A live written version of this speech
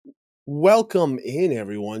Welcome in,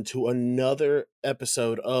 everyone, to another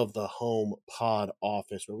episode of the Home Pod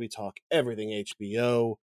Office, where we talk everything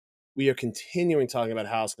HBO. We are continuing talking about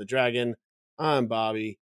House of the Dragon. I'm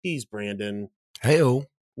Bobby. He's Brandon. Hey-o.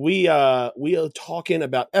 We are talking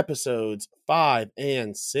about episodes 5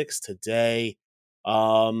 and 6 today.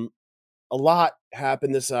 A lot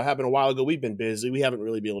happened. This happened a while ago. We've been busy. We haven't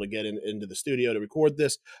really been able to get into the studio to record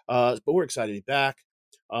this, but we're excited to be back.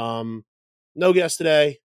 No guest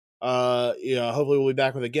today. Hopefully we'll be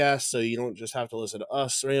back with a guest, so you don't just have to listen to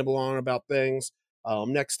us ramble on about things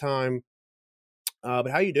next time.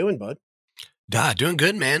 But how you doing, bud? Doing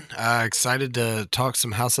good, man. Excited to talk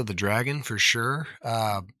some House of the Dragon for sure.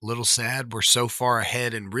 Little sad we're so far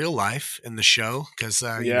ahead in real life in the show because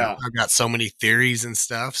I've got so many theories and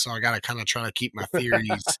stuff, so I got to kind of try to keep my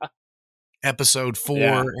theories. Episode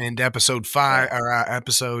 4 and episode 5, or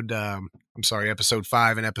episode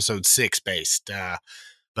 5 and episode 6 based.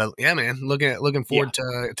 But yeah, man, looking forward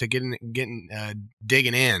to getting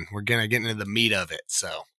digging in. We're gonna get into the meat of it.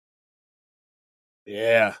 So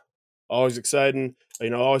yeah, always exciting.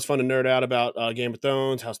 Always fun to nerd out about Game of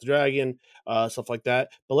Thrones, House of the Dragon, stuff like that.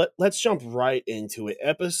 But let's jump right into it.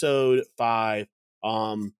 Episode 5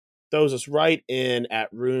 throws us right in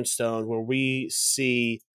at Runestone, where we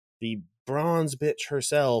see the bronze bitch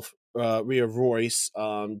herself, Rhea Royce,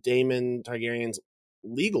 Daemon Targaryen's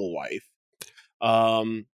legal wife.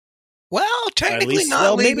 Well, technically least,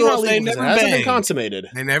 not legal. Maybe not legal. They It never hasn't been banged. consummated.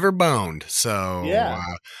 They never boned. So yeah.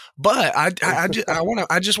 But I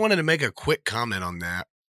just wanted to make a quick comment on that.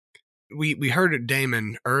 We heard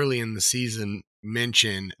Daemon early in the season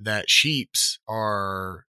mention that sheeps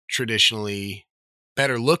are traditionally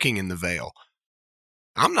better looking in the Vale.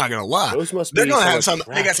 I'm not gonna lie. Those must be They're gonna have some.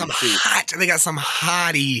 They got some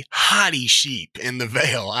hottie sheep in the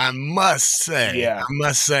Vale. I must say.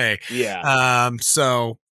 Yeah.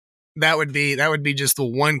 So that would be just the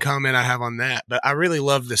one comment I have on that. But I really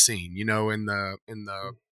love the scene. In the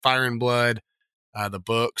Fire and Blood, the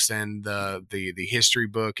books and the history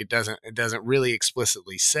book. It doesn't really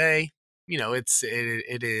explicitly say.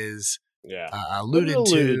 It is. Yeah. Alluded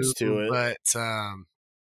to it.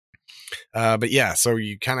 But yeah, so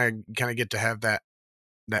you kind of get to have that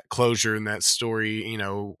closure in that story,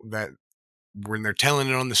 that when they're telling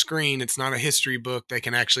it on the screen, it's not a history book. They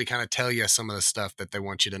can actually kind of tell you some of the stuff that they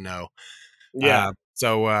want you to know. Yeah.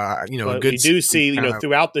 But we do see,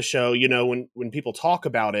 throughout the show, when people talk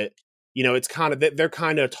about it, it's kind of, they're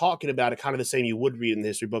kind of talking about it kind of the same you would read in the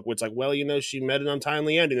history book, where it's like, well, she met an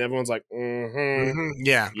untimely ending. And everyone's like,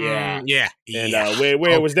 yeah. And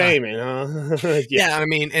where was Daemon? Huh? Yeah, I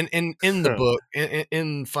mean, and in the book,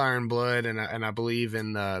 in Fire and Blood, and I believe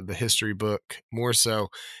in the history book more so,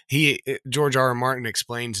 George R. R. Martin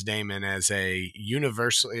explains Daemon as a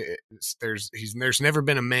universal. There's never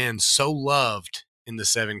been a man so loved in the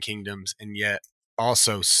Seven Kingdoms, and yet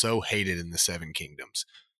also so hated in the Seven Kingdoms.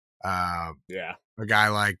 A guy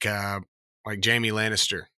like Jaime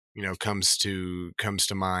Lannister, comes to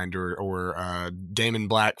mind, or Daemon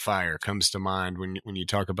Blackfire comes to mind when you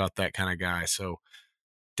talk about that kind of guy. So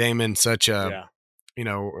Daemon, such a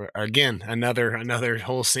again, another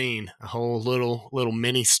whole scene, a whole little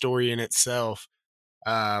mini story in itself,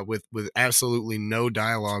 with absolutely no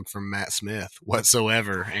dialogue from Matt Smith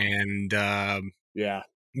whatsoever, and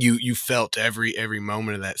you felt every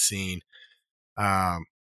moment of that scene.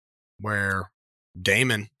 Where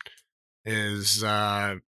Daemon is, he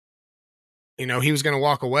was going to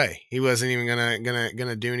walk away. He wasn't even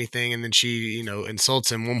gonna do anything. And then she,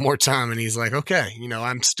 insults him one more time. And he's like, okay,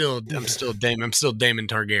 I'm still Daemon. I'm still Daemon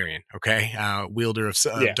Targaryen. Okay. Wielder of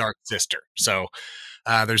Dark Sister. So,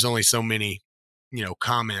 there's only so many, little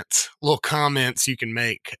comments you can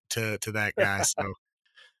make to that guy. So,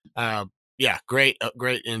 yeah, great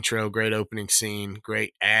intro, great opening scene,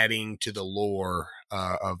 great adding to the lore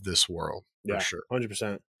of this world, for sure.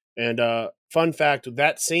 100%. And fun fact,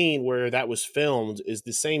 that scene where that was filmed is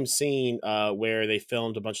the same scene where they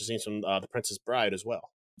filmed a bunch of scenes from The Princess Bride as well.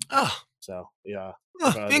 Oh. So, yeah.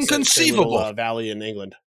 Inconceivable. Little, valley in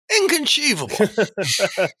England. Inconceivable.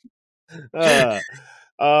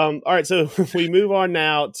 All right, so we move on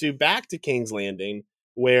now back to King's Landing,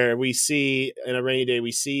 where we see, in a rainy day,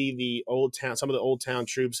 we see some of the old town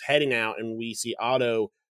troops heading out, and we see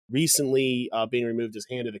Otto recently being removed as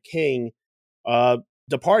Hand of the King,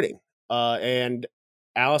 departing, and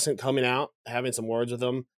Alicent coming out, having some words with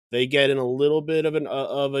him. They get in a little bit of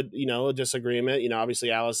a disagreement. Obviously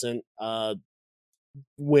Alicent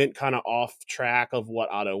went kind of off track of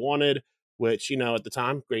what Otto wanted, which, at the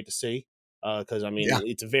time, great to see. Because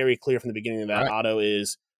it's very clear from the beginning that Otto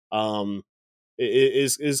is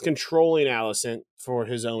is controlling Alicent for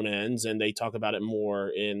his own ends, and they talk about it more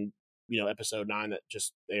in episode 9 that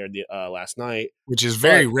just aired the last night. Which is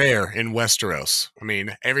very But rare in Westeros. I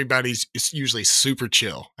mean, everybody's it's usually super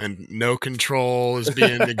chill and no control is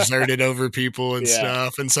being exerted over people and yeah,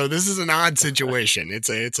 stuff. And so this is an odd situation. It's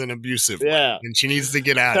an abusive one, yeah. and she needs to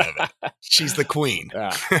get out of it. She's the queen.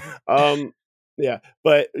 Yeah. Yeah.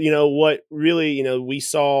 But what really, we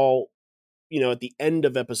saw, at the end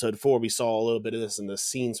of episode 4, we saw a little bit of this in the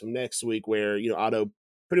scenes from next week where, Otto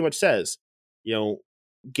pretty much says,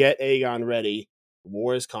 get Aegon ready.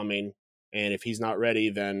 War is coming. And if he's not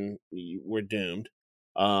ready, then we're doomed.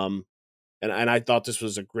 And I thought this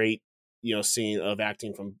was a great, scene of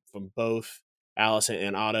acting from both Alicent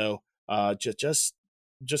and Otto.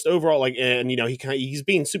 Just overall, like, and he's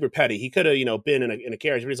being super petty. He could have been in a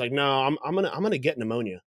carriage, but he's like, no, I'm gonna get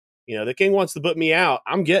pneumonia. The king wants to put me out.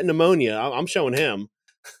 I'm getting pneumonia. I'm showing him.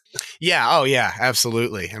 Yeah. Oh yeah,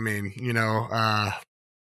 absolutely. I mean,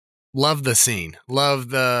 love the scene.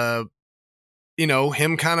 Love the,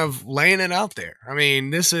 him kind of laying it out there. I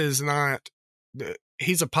mean, this is not,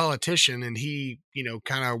 he's a politician and he,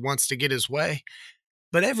 kind of wants to get his way,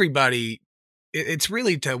 but everybody, it's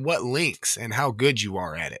really to what lengths and how good you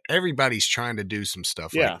are at it. Everybody's trying to do some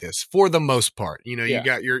stuff Yeah. like this for the most part. You Yeah.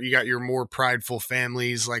 got your more prideful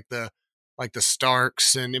families like the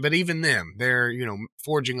Starks, but even them, they're,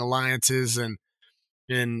 forging alliances and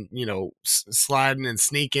sliding and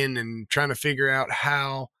sneaking and trying to figure out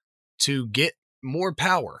how to get more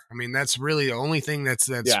power. I mean, that's really the only thing that's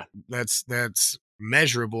Yeah.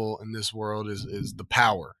 measurable in this world is the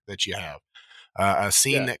power that you have. A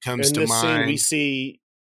scene Yeah. that comes In to this mind. scene, we see.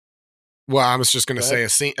 Well, I was just going to Go say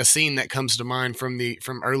ahead. a scene that comes to mind from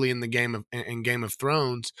early in the Game of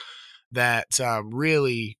Thrones that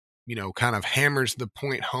really kind of hammers the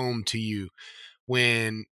point home to you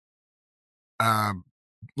when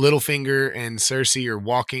Littlefinger and Cersei are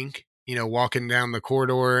walking down the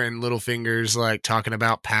corridor, and Littlefinger's like talking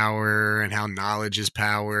about power and how knowledge is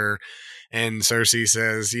power. And Cersei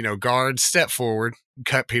says, guards, step forward,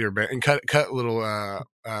 cut cut little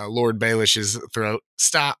Lord Baelish's throat.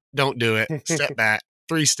 Stop, don't do it. Step back,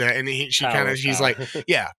 3 step. And she's like,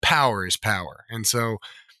 yeah, power is power. And so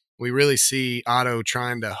we really see Otto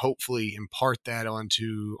trying to hopefully impart that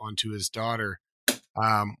onto his daughter.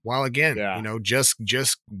 While again, Yeah.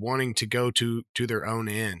 just wanting to go to their own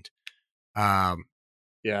end.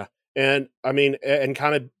 Yeah. And I mean, and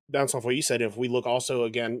kind of bounce off what you said, if we look also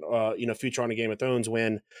again, future on a Game of Thrones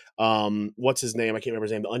when what's his name? I can't remember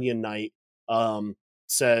his name, the Onion Knight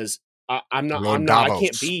says, I'm not I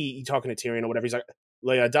can't be talking to Tyrion or whatever. He's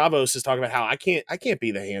like Davos is talking about how I can't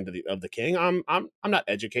be the hand of the king. I'm not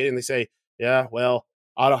educated. And they say, yeah, well,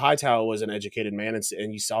 Otto Hightower was an educated man,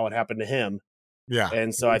 and you saw what happened to him. Yeah.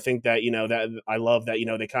 And so I think that, that I love that,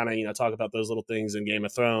 they kind of, talk about those little things in Game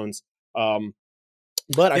of Thrones.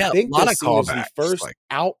 But I think this scene is the first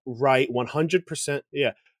outright 100%.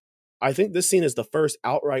 Yeah. I think this scene is the first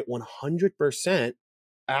outright 100%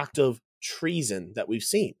 act of treason that we've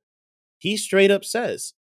seen. He straight up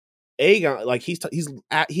says, Aegon, like he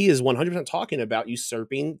is 100% talking about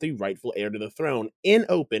usurping the rightful heir to the throne in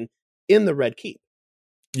open in the Red Keep.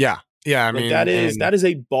 Yeah. Yeah, I mean, that is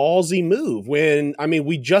a ballsy move. When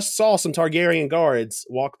we just saw some Targaryen guards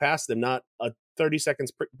walk past them not 30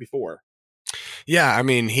 seconds before. Yeah, I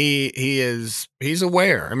mean, he's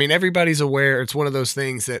aware. I mean, everybody's aware. It's one of those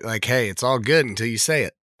things that like, hey, it's all good until you say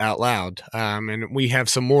it out loud. And we have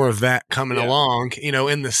some more of that coming along,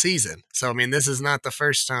 in the season. So I mean, this is not the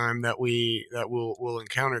first time that we'll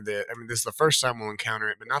encounter that. I mean, this is the first time we'll encounter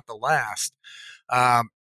it, but not the last.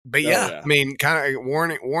 But I mean, kind of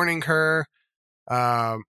warning her,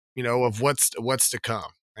 of what's to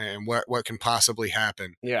come and what can possibly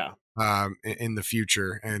happen. Yeah. In the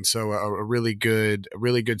future. And so a really good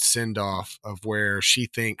send off of where she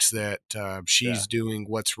thinks that she's doing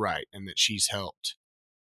what's right and that she's helped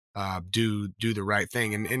do the right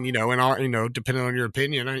thing. And in our, depending on your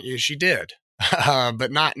opinion, she did,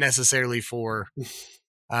 but not necessarily for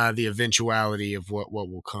the eventuality of what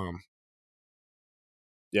will come.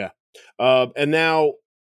 Yeah. And now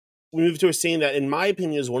we move to a scene that, in my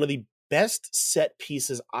opinion, is one of the best set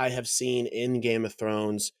pieces I have seen in Game of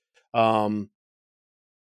Thrones. Driftmark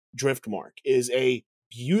is a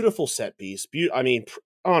beautiful set piece. I mean,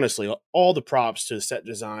 honestly, all the props to the set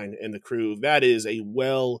design and the crew. That is a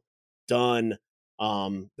well done.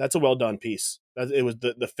 That's a well done piece. It was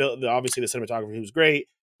the obviously the cinematography was great,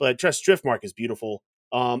 but Driftmark is beautiful.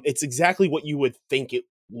 It's exactly what you would think it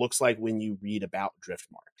looks like when you read about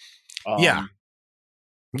Driftmark.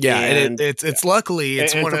 Yeah, and it's luckily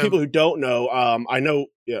it's and one for of people who don't know. I know.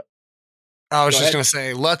 Yeah. I was Go just ahead. gonna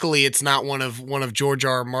say, luckily, it's not one of George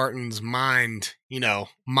R. R. Martin's mind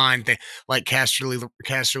thing, like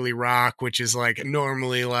Casterly Rock, which is like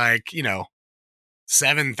normally like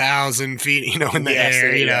 7,000 feet, in the Yes,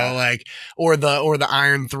 air, yeah, like or the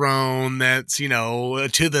Iron Throne that's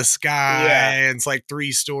to the sky, yeah, and it's like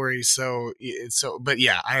 3 stories. But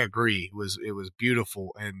yeah, I agree. It was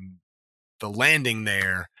beautiful, and the landing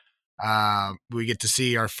there, we get to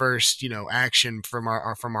see our first, action from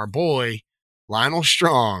our boy Lionel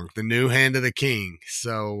Strong, the new Hand of the King.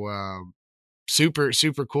 So super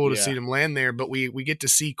super cool to see yeah. them land there. But we get to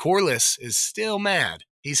see Corlys is still mad.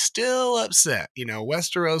 He's still upset.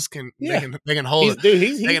 Westeros can they Yeah. can they can hold He's it.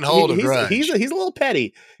 dude. They can hold a He's grudge. a little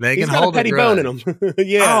petty. They He's can got a hold a petty bone in grudge. him.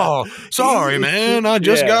 Yeah. Oh, sorry, man. I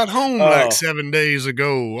just Yeah. got home like Oh. 7 days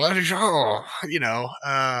ago.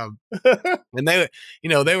 And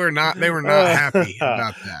they were not happy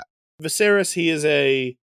about that. Viserys,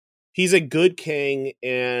 he's a good king,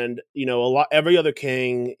 and every other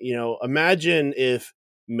king. Imagine if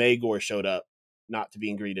Maegor showed up, not to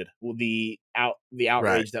being greeted. Well, the Right,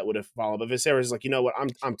 outrage that would have followed. But Viserys is like, you know what?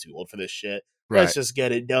 I'm too old for this shit. Let's right. just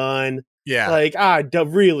get it done. Yeah. Like,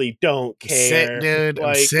 really don't I'm sick, care. dude. I'm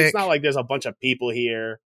Like, it's not sick. like there's a bunch of people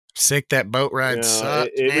here. Sick that boat ride It,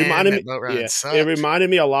 sucked, it man. reminded me, That boat ride yeah, it sucked. reminded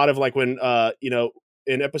me a lot of like when,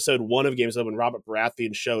 in episode 1 of Games of when Robert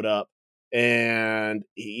Baratheon showed up, and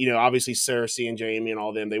obviously Cersei and Jaime and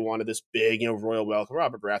all them, they wanted this big, royal welcome.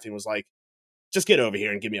 Robert Baratheon was like, "Just get over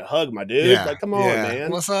here and give me a hug, my dude. Yeah, Like, come on, yeah.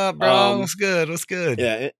 man." What's up, bro? Um, What's good? What's good?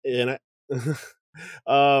 yeah, and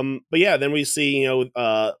but yeah, then we see,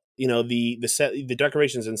 the set, the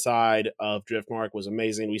decorations inside of Driftmark was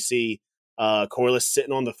amazing. We see Corlys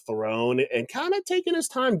sitting on the throne and kind of taking his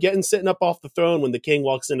time getting sitting up off the throne when the king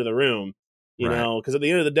walks into the room. Right. Because at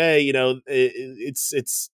the end of the day,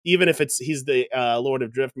 it's even if he's the Lord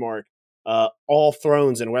of Driftmark. All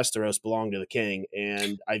thrones in Westeros belong to the king,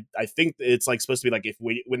 and I think it's like supposed to be like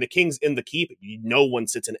when the king's in the keep, no one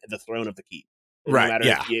sits in the throne of the keep. No Right. matter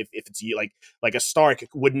Yeah. if it's you, like a Stark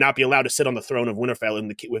would not be allowed to sit on the throne of Winterfell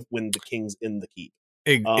when the king's in the keep.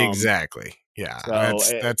 Um, Exactly. Yeah.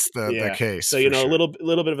 so That's the yeah, case so for a sure.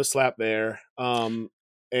 little bit of a slap there. And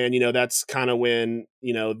that's kind of when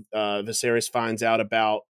Viserys finds out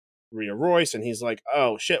about Rhea Royce, and he's like,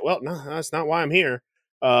 "Oh shit, well, no, that's not why I'm here."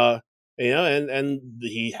 Uh, and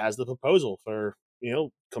he has the proposal for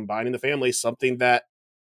combining the families, something that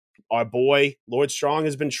our boy Lord Strong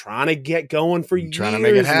has been trying to get going for I'm trying to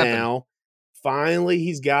make it years happen. now. Finally,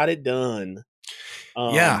 he's got it done.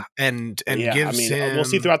 Yeah, Um, and yeah, I gives mean, we'll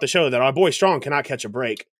see him. throughout the show that our boy Strong cannot catch a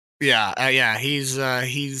break. Yeah, yeah. He's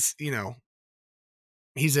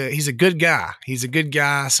he's a good guy. He's a good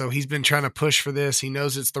guy. So he's been trying to push for this. He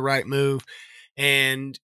knows it's the right move.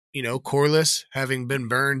 And, Corlys, having been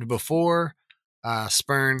burned before,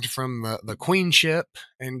 spurned from the queenship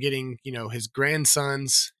and getting, his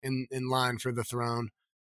grandsons in line for the throne.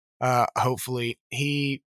 Hopefully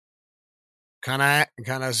he kind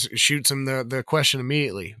of shoots him the question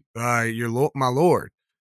immediately. My lord,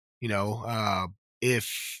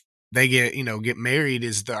 if they get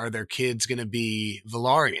married, are their kids going to be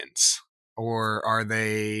Valarians, or are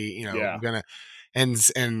they Yeah. gonna and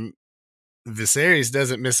Viserys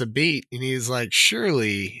doesn't miss a beat, and he's like,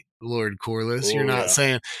 surely, Lord Corlys, Oh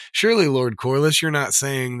yeah. surely, Lord Corlys, you're not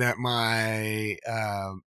saying that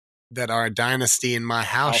that our dynasty and my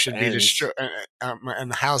house House should be ends. destroyed, and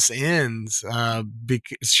the house ends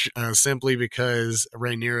simply because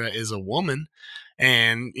Rhaenyra is a woman,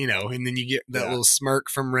 and then you get that Yeah. little smirk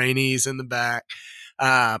from Rhaenys in the back,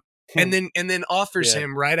 uh, and then offers Yeah.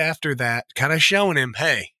 him right after that, kind of showing him,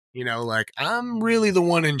 hey, like, I'm really the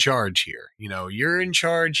one in charge here. You're in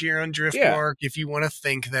charge here on Yeah. Driftmark. If you want to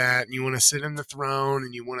think that, and you want to sit in the throne,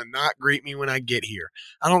 and you want to not greet me when I get here,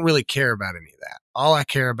 I don't really care about any of that. All I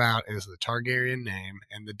care about is the Targaryen name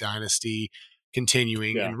and the dynasty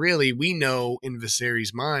continuing. Yeah. And really, we know in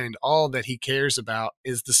Viserys' mind, all that he cares about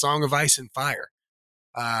is the Song of Ice and Fire.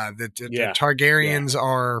 The Yeah. Yeah. Targaryens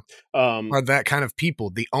Um. are that kind of people.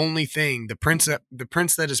 The only thing, the prince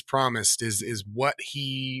that is promised is what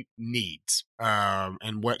he needs,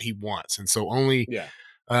 and what he wants. And so only Yeah.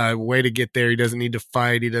 way to get there, he doesn't need to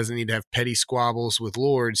fight. He doesn't need to have petty squabbles with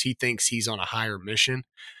lords. He thinks he's on a higher mission.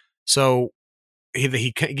 So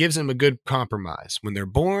he gives them a good compromise. When they're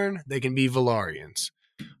born, they can be Valarians.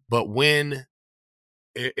 But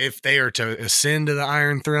if they are to ascend to the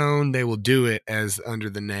Iron Throne, they will do it as under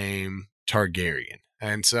the name Targaryen.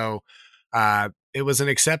 And so it was an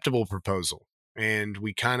acceptable proposal. And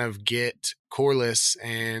we kind of get Corlys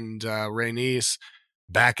and Rhaenys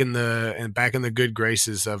back in the good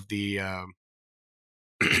graces of the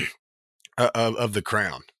of the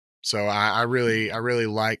crown. So I really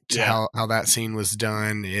liked Yeah, how that scene was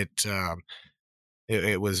done.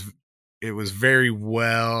 It was very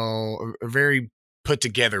well, very put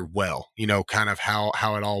together well, kind of how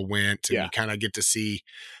it all went. And yeah, you kind of get to see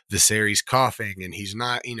the series coughing, and he's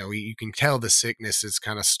not, you can tell the sickness is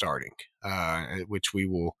kind of starting, which yeah, we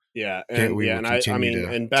will and I continue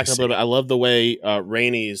mean, and to backing up a see. little bit, I love the way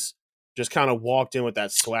Rainey's just kind of walked in with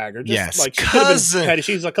that swagger, just Yes, like she could have been petty.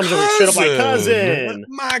 She's like comes over straight up like cousin.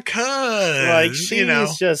 my Like cousin,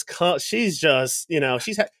 she's just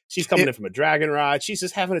she's coming in from a dragon ride. She's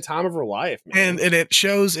just having a time of her life, man. and it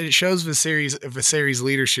shows Viserys'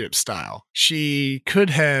 leadership style. She could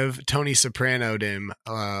have Tony Soprano'd him,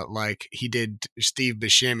 like he did Steve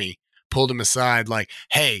Buscemi, pulled him aside like,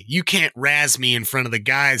 hey, you can't razz me in front of the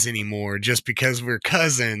guys anymore just because we're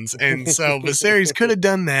cousins. And so Viserys could have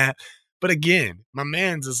done that. But again, my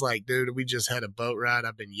man's is like, dude, we just had a boat ride.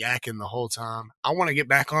 I've been yakking the whole time. I want to get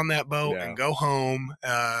back on that boat Yeah, and go home,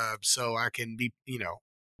 so I can be,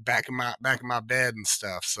 back in my bed and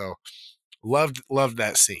stuff. So loved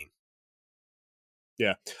that scene.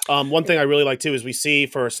 yeah. One thing I really like too is we see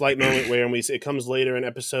for a slight moment where we see, it comes later in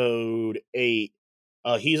episode 8.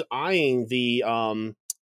 He's eyeing the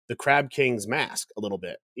Crab King's mask a little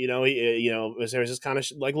bit. There's just kind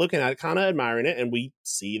of like looking at it, kind of admiring it, and we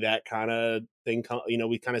see that kind of thing.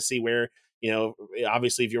 We kind of see where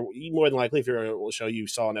obviously if you're more than likely if you're we'll show you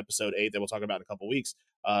saw in episode 8 that we'll talk about in a couple weeks.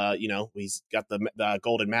 He's got the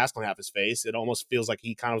golden mask on half his face. It almost feels like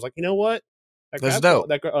he kind of was like, you know what, That's dope.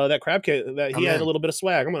 that Crab King that he I'm had a in. little bit of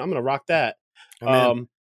swag. I'm gonna rock that. I'm in. Um,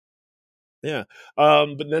 yeah.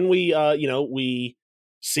 But then we We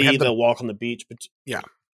see have the the walk on the beach, but Yeah.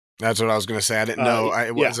 That's what I was gonna say. I didn't know it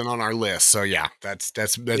yeah, wasn't on our list. So yeah, that's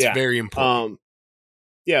yeah. very important.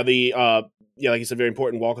 Yeah, like you said, very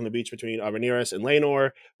important walk on the beach between Rhaenyra and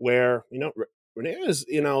Laenor, where Rhaenyra's,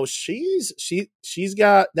 she's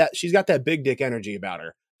got that big dick energy about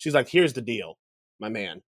her. She's like, here's the deal, my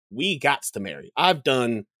man, we got to marry. I've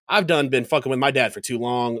done been fucking with my dad for too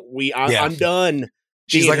long. Yeah. I'm done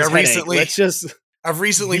She's being like, his headache. Let's just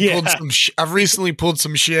yeah, I've recently pulled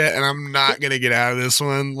some shit, and I'm not gonna get out of this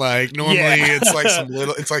one. Like normally, yeah, it's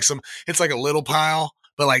like a little pile,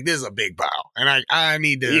 but like this is a big pile, and I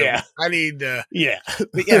need to, yeah, yeah.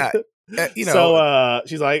 but yeah, So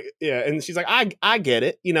she's like, yeah, and she's like, I get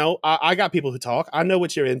it. I got people who talk. I know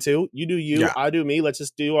what you're into. You do you, yeah, I do me. Let's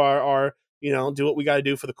just do our do what we got to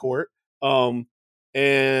do for the court.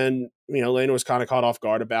 And Lena was kind of caught off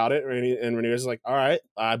guard about it, and Rhaenyra was like, all right,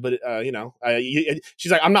 but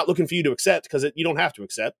she's like, I'm not looking for you to accept because you don't have to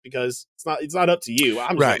accept because it's not up to you.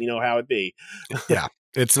 I'm just right, letting you know how it be. yeah.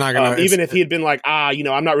 It's not gonna. Even if he had been like,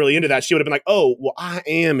 I'm not really into that, she would have been like, oh, well, I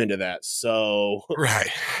am into that. So, right.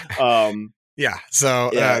 um, Yeah. So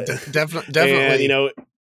yeah, definitely. and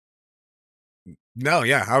No,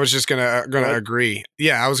 yeah, I was just gonna what? agree.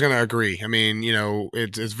 Yeah, I was gonna agree. I mean,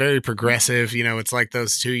 it's very progressive. It's like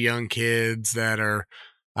those two young kids that are,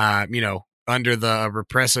 under the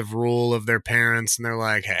repressive rule of their parents, and they're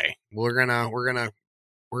like, "Hey, we're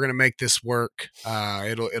gonna make this work.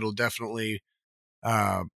 It'll definitely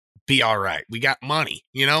be all right. We got money.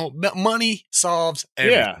 But money solves Yeah,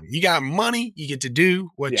 everything. You got money, you get to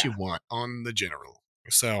do what you yeah, want on the general.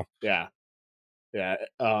 So yeah. Yeah,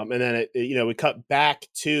 and then we cut back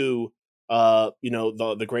to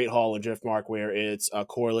the Great Hall in Driftmark where it's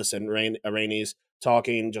Corlys and Rhaenys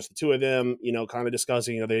talking, just the two of them, kind of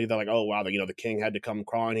discussing. They're like, oh wow, the king had to come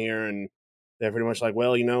crawling here, and they're pretty much like,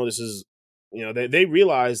 well, this is, they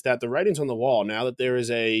realize that the writing's on the wall now that there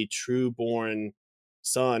is a true born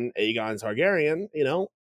son, Aegon Targaryen.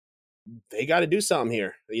 They got to do something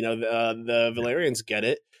here. The Valerians get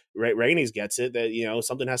it. Rhaenys gets it that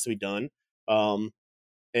something has to be done. Um,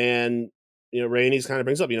 and Rhaenys kind of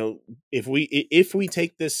brings up, if we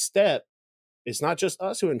take this step, it's not just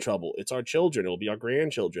us who are in trouble. It's our children. It'll be our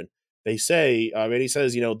grandchildren. They say, Rhaenys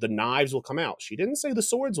says, the knives will come out. She didn't say the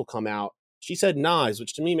swords will come out. She said knives,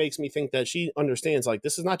 which to me makes me think that she understands, like,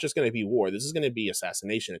 this is not just going to be war. This is going to be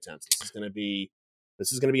assassination attempts. This is going to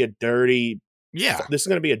be a dirty yeah, this is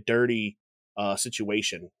going to be a dirty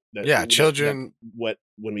situation yeah, children.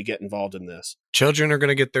 when we get involved in this. Children are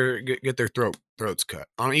going to get their throats cut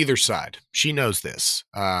on either side. She knows this.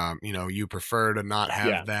 You prefer to not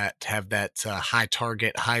Yeah, have that high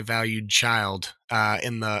target, high valued child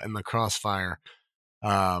in the crossfire.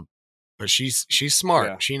 But she's smart.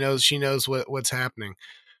 yeah, She knows what's happening.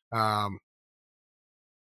 Um,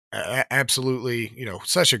 Absolutely,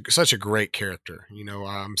 such a great character.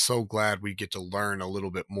 I'm so glad we get to learn a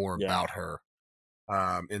little bit more yeah. about her.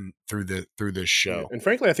 in through this Yeah. show. And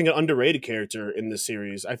frankly, I think an underrated character in this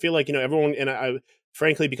series. I feel like, everyone, and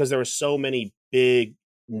frankly, because there were so many big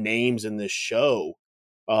names in this show,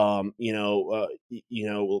 like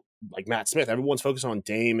Matt Smith, everyone's focused on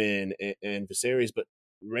Damon and Viserys, but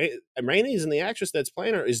Rhaenys and the actress that's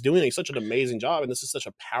playing her is doing such an amazing job, and this is such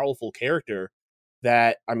a powerful character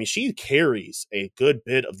that, I mean, she carries a good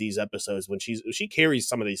bit of these episodes when she carries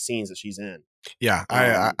some of these scenes that she's in. Yeah,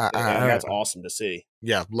 And that's awesome to see.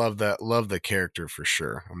 yeah, love the character for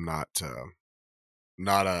sure. I'm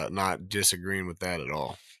not disagreeing with that at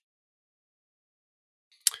all.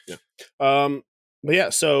 Yeah. But yeah,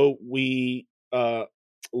 so we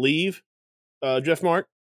leave Driftmark.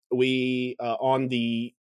 We on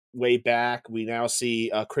the way back, we now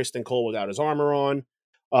see Kristen Cole without his armor on.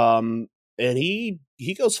 And he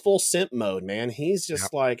goes full simp mode, man. He's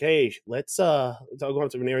just like, hey, let's going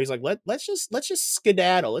up to Rhaenyra. He's like, let's just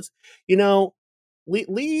skedaddle. Let's,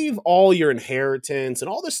 leave all your inheritance and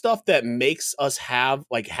all the stuff that makes us have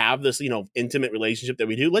this, intimate relationship that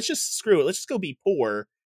we do. Let's just screw it. Let's just go be poor.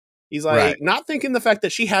 He's like, Right. not thinking the fact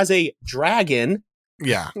that she has a dragon.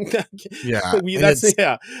 Yeah. Yeah.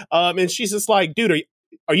 And she's just like, dude,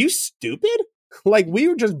 are you stupid? Like,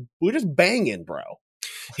 we're just banging, bro.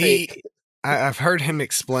 I've heard him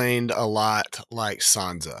explained a lot like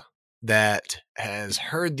Sansa, that has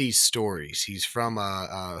heard these stories. He's from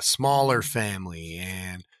a smaller family,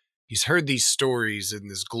 and he's heard these stories in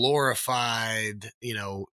this glorified,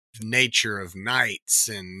 nature of knights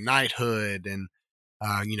and knighthood and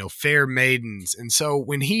fair maidens. And so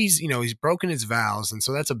when he's broken his vows, and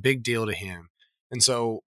so that's a big deal to him. And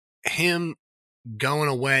so them going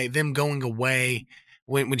away,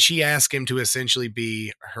 when she asked him to essentially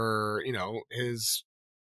be her,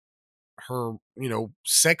 her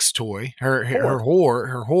sex toy, her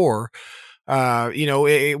whore,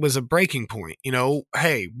 it was a breaking point.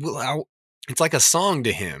 Hey, it's like a song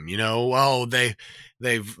to him. Oh, they've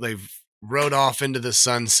rode off into the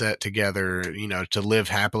sunset together, to live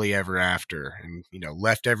happily ever after, and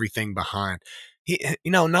left everything behind. He,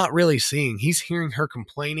 not really seeing. He's hearing her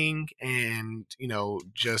complaining, and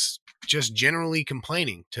just generally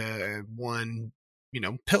complaining to one,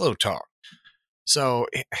 pillow talk. So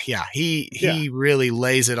yeah, he really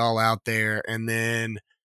lays it all out there, and then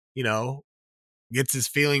gets his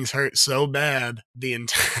feelings hurt so bad the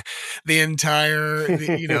entire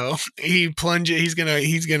he plunges. He's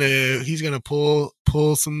gonna pull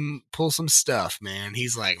some stuff, man.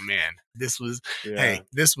 He's like, man, this was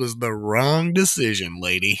the wrong decision,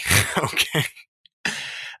 lady. Okay.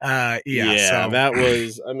 So that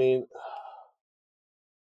was, and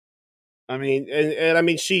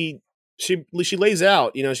she lays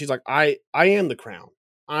out, she's like, I am the crown.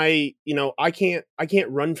 I can't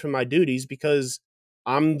run from my duties because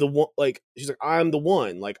I'm the one. Like, she's like, I'm the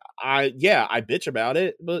one. Like, I bitch about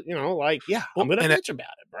it, but I'm gonna bitch about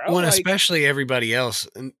it, bro. Well, especially everybody else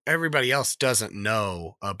doesn't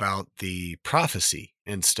know about the prophecy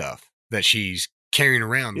and stuff that she's carrying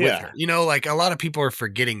around with her. Like, a lot of people are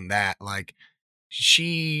forgetting that. Like,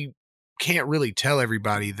 she can't really tell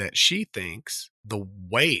everybody that she thinks the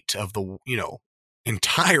weight of the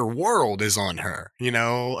entire world is on her,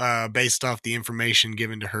 based off the information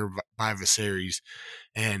given to her by Viserys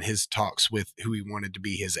and his talks with who he wanted to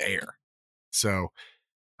be his heir. So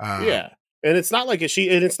and it's not like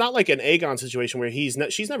it's not like an Aegon situation where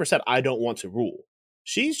she's never said, I don't want to rule.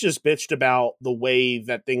 She's just bitched about the way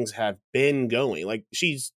that things have been going. Like,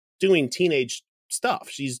 she's doing teenage stuff.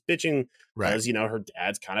 She's bitching because, her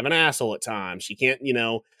dad's kind of an asshole at times. She can't,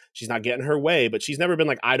 she's not getting her way, but she's never been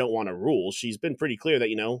like, I don't want to rule. She's been pretty clear that,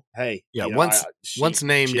 hey, once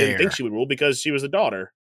named she didn't think she would rule because she was a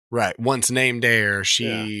daughter. Right. Once named heir,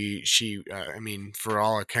 she for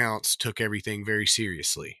all accounts, took everything very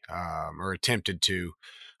seriously, or attempted to,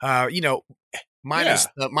 minus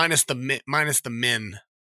the men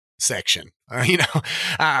section.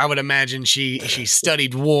 I would imagine she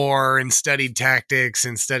studied war and studied tactics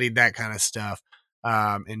and studied that kind of stuff,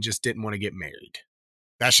 and just didn't want to get married.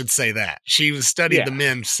 I should say that she studied the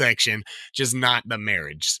men section, just not the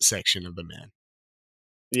marriage section of the men.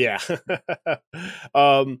 Yeah.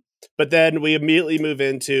 But then we immediately move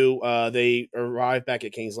into they arrive back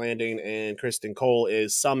at King's Landing, and Kristen Cole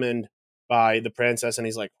is summoned by the princess, and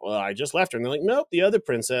he's like, well, I just left her. And they're like, nope, the other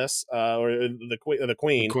princess, or the queen. The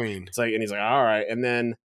queen. It's like, and he's like, all right. And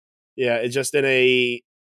then it's just in a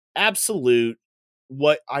absolute,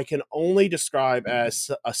 what I can only describe as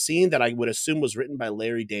a scene that I would assume was written by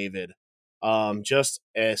Larry David. Just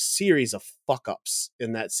a series of fuck ups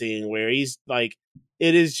in that scene where he's like,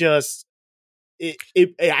 it is just,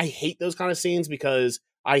 I hate those kind of scenes because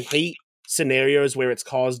I hate scenarios where it's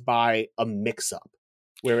caused by a mix-up,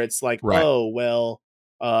 where it's like, Right. oh well,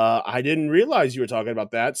 I didn't realize you were talking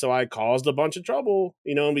about that, so I caused a bunch of trouble,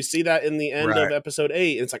 and we see that in the end of Right. episode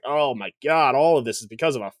 8. It's like, oh my god, all of this is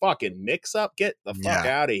because of a fucking mix-up. Get the fuck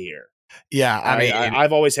Yeah. out of here. Yeah, I mean,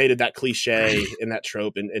 I've always hated that cliche and that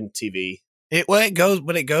trope in TV.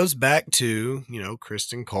 it goes back to,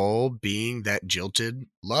 Kristen Cole being that jilted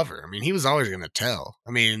lover. I mean, he was always going to tell.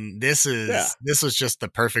 I mean, this was just the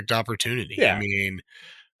perfect opportunity. Yeah. I mean,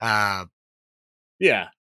 yeah,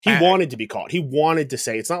 he wanted to be caught. He wanted to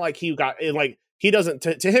say. It's not like he got like he doesn't.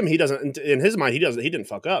 To him, he doesn't. In his mind, he doesn't. He didn't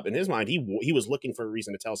fuck up. In his mind, he was looking for a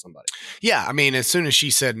reason to tell somebody. Yeah, I mean, as soon as she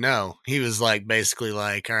said no, he was like, basically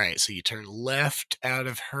like, all right, so you turn left out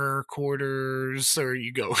of her quarters, or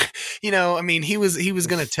you go, I mean, he was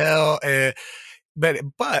gonna tell, but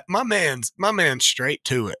my man's straight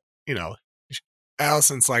to it,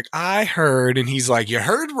 Allison's like, I heard, and he's like, you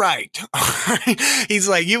heard right. He's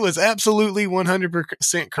like, you was absolutely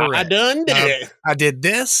 100% correct. I done did it. I did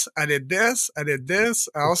this. I did this. I did this.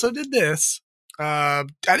 I also did this. I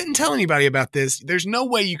didn't tell anybody about this. There's no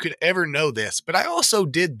way you could ever know this, but I also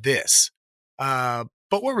did this. But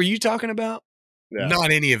what were you talking about? Yeah.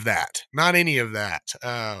 Not any of that. Not any of that.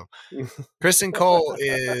 Kristen Cole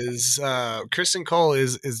is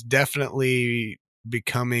definitely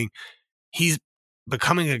becoming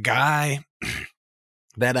a guy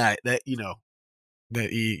that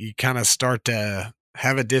you kind of start to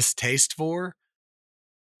have a distaste for,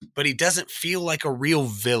 but he doesn't feel like a real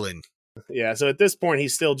villain. Yeah, so at this point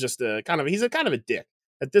he's still just he's a kind of a dick.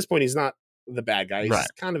 At this point he's not the bad guy.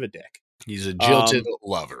 He's kind of a dick. He's a jilted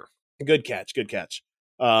lover. Good catch.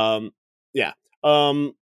 Yeah.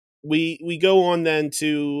 We go on then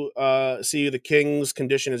to see the king's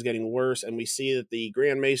condition is getting worse, and we see that the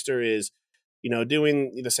Grand Maester is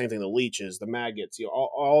doing the same thing, the leeches, the maggots,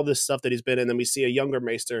 all this stuff that he's been in. Then we see a younger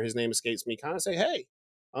maester, his name escapes me, kind of say, hey,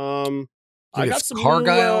 I got some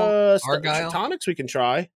Argyle tonics we can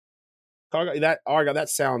try. Argyle, that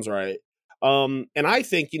sounds right. And I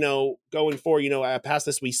think, going forward, past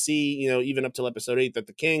this, we see, even up till episode 8, that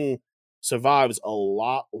the king survives a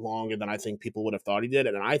lot longer than I think people would have thought he did.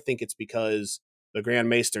 And I think it's because the Grand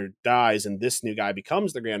Maester dies and this new guy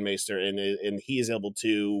becomes the Grand Maester, and he is able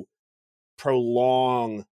to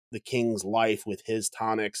prolong the king's life with his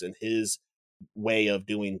tonics and his way of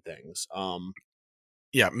doing things.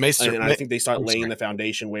 Maester, and I think they start laying the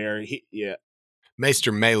foundation where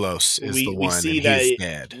Maester Melos is the one. We see that he's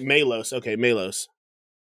dead. Melos, okay, Melos.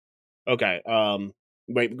 Okay,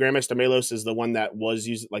 wait, Grandmaster Melos is the one that was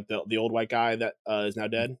used, like the old white guy that is now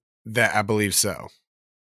dead. That I believe so.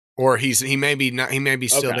 Or he may be not. He may be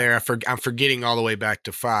still there. I'm forgetting all the way back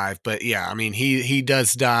to 5, but yeah, I mean he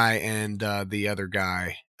does die, and the other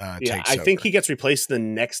guy takes over. I think he gets replaced in the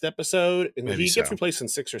next episode, and he gets replaced in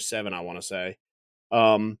 6 or 7. I want to say.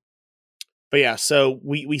 But yeah, so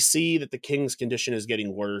we see that the king's condition is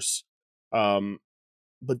getting worse,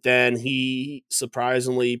 but then he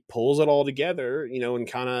surprisingly pulls it all together, and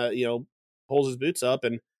kind of pulls his boots up,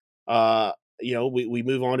 and we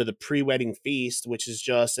move on to the pre-wedding feast, which is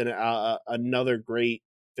just another great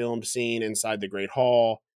filmed scene inside the Great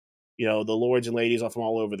Hall. The lords and ladies from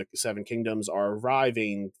all over the 7 kingdoms are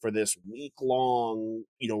arriving for this week-long,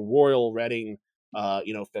 royal wedding,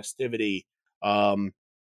 festivity. We're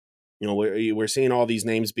seeing all these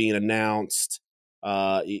names being announced,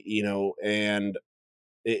 and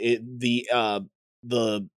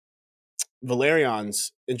the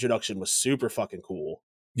Valerian's introduction was super fucking cool.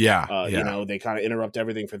 Yeah. They kind of interrupt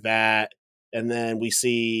everything for that. And then we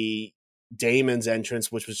see Daemon's entrance,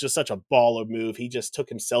 which was just such a baller move. He just took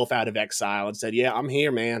himself out of exile and said, yeah, I'm here,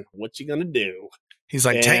 man. What you gonna do? He's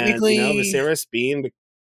like, technically, Viserys being the...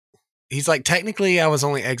 He's like, technically, I was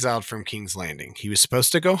only exiled from King's Landing. He was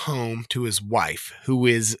supposed to go home to his wife, who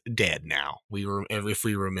is dead now. If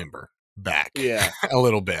we remember back a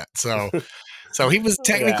little bit. So he was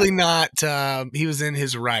technically not, he was in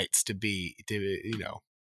his rights to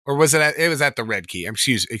or was it it was at the Red Keep?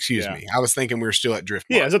 Excuse me. I was thinking we were still at Driftmark.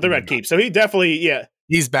 Yeah, it was at the Red Keep. So he definitely,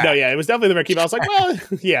 he's back. No, it was definitely the Red Keep. I was like, well,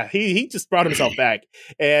 he just brought himself back.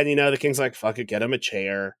 And, the king's like, fuck it, get him a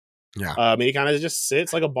chair. Yeah. And he kind of just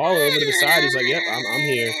sits like a baller over to the side. He's like, yep, I'm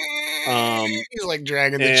here. He's like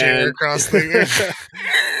dragging the chair across the...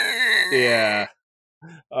 Yeah.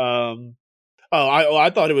 I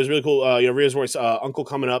thought it was really cool. Rhea's voice, uncle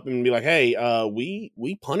coming up and be like, "Hey,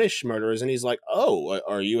 we punish murderers," and he's like, "Oh,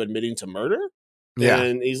 are you admitting to murder?" Yeah,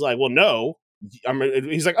 and he's like, "Well, no."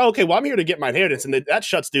 He's like, oh, "Okay, well, I'm here to get my inheritance," and that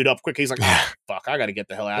shuts dude up quick. He's like, "Oh, fuck, I got to get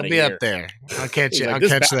the hell out of here." I'll be up there. I'll catch you. Like, I'll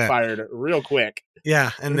catch that. Fired real quick.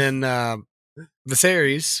 Yeah, and then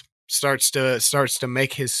Viserys starts to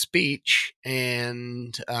make his speech,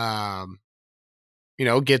 and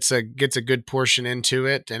gets a good portion into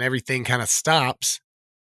it, and everything kind of stops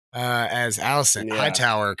as Alicent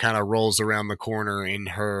Hightower kind of rolls around the corner in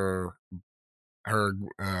her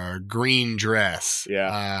green dress.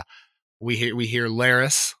 We hear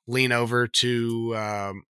Larys lean over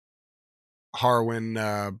to Harwin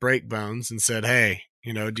Breakbones and said, "Hey,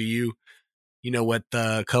 do you know what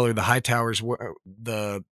the color the Hightowers were?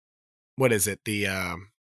 What is it?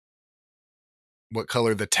 What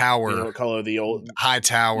color the tower? What color the old high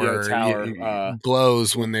tower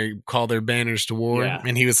glows when they call their banners to war?"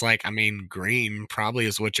 And he was like, "I mean, green probably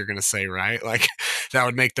is what you're going to say, right? Like that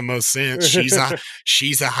would make the most sense.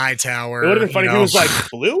 She's a high tower." It would have been funny if he was like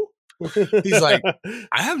blue. He's like,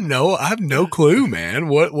 I have no clue, man.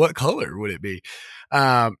 What color would it be?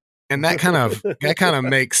 And that kind of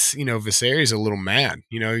makes Viserys a little mad.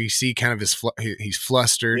 You see kind of he's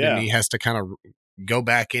flustered, and he has to kind of go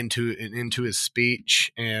back into his speech.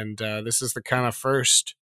 And this is the kind of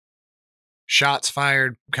first shots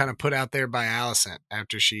fired, kind of put out there by Alicent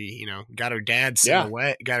after she got her dad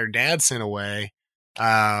sent away.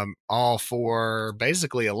 All for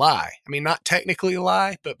basically a lie. I mean, not technically a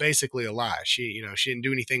lie, but basically a lie. She didn't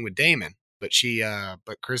do anything with Daemon, but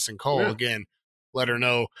but Criston Cole again let her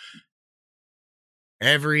know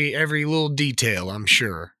every little detail. I'm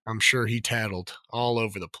sure he tattled all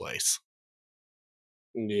over the place.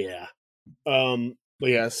 Yeah. But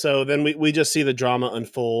yeah, so then we just see the drama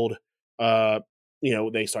unfold.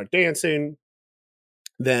 They start dancing.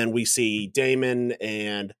 Then we see Daemon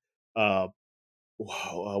and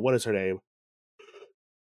what is her name?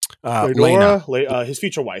 Laena. His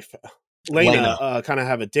future wife. Laena kind of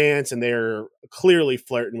have a dance, and they're clearly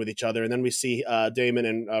flirting with each other. And then we see Daemon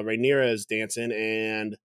and Rhaenyra is dancing,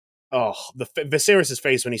 and the Viserys'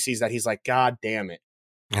 face when he sees that, he's like, "God damn it!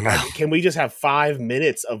 Can we just have 5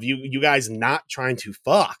 minutes of you guys not trying to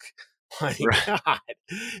fuck?" My God.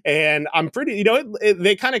 And I'm pretty,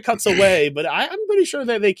 they kind of cuts away, but I'm pretty sure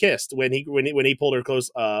that they kissed when he pulled her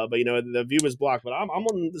close. But the view was blocked. But I'm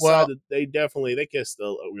on the side that they kissed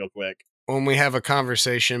real quick. When we have a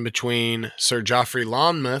conversation between Sir Joffrey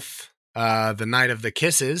Lonmouth, the Knight of the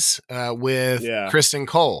Kisses, with Criston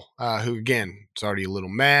Cole, who again is already a little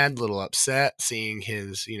mad, a little upset, seeing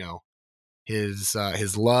his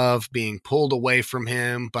his love being pulled away from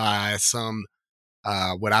him by some.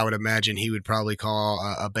 What I would imagine he would probably call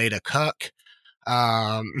a beta cuck.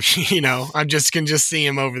 I can just see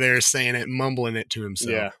him over there saying it, mumbling it to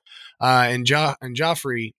himself. And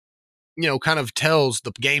Joffrey, kind of tells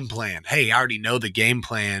the game plan. Hey, I already know the game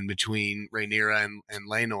plan between Rhaenyra and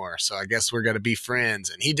Laenor, so I guess we're going to be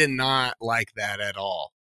friends. And he did not like that at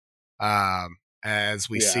all. As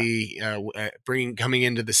we see, coming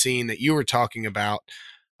into the scene that you were talking about.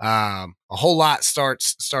 A whole lot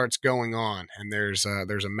starts going on, and there's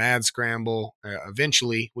a mad scramble.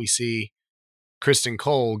 Eventually, we see Criston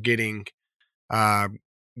Cole getting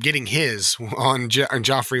his on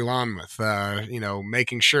Joffrey Lonmouth.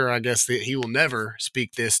 Making sure, I guess, that he will never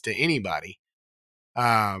speak this to anybody.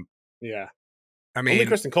 I mean, only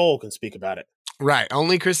Criston Cole can speak about it. Right,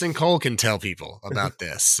 only Criston Cole can tell people about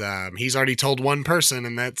this. He's already told one person,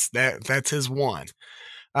 and that's his one.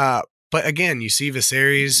 But again, you see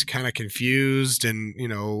Viserys kind of confused and,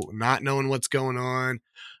 not knowing what's going on,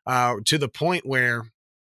 to the point where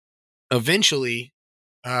eventually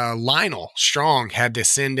Lionel Strong had to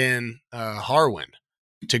send in Harwin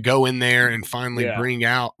to go in there and finally bring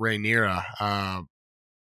out Rhaenyra.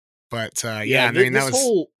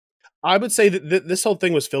 I would say that this whole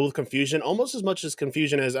thing was filled with confusion, almost as much as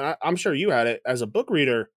confusion as I'm sure you had it as a book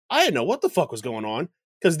reader. I didn't know what the fuck was going on,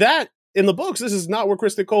 because in the books, this is not where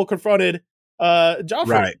Criston Cole confronted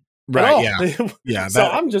Joffrey. Right. Yeah. So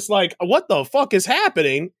I'm just like, what the fuck is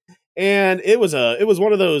happening? And it was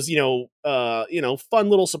one of those, fun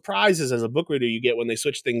little surprises as a book reader you get when they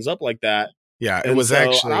switch things up like that. Yeah, it was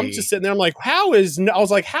actually. I'm just sitting there. I'm like, how is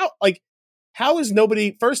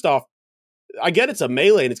nobody? First off, I get it's a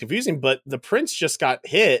melee and it's confusing, but the prince just got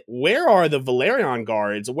hit. Where are the Valerian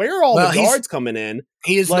guards? Where are all the guards coming in?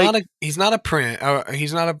 He's not a prince.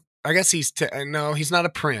 He's not a. I guess he's not a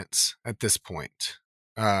prince at this point,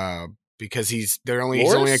 because he's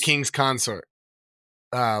only a king's consort.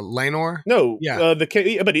 Laenor? No, the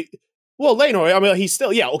king, but Laenor. I mean, he's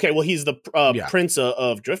still okay. Well, he's the prince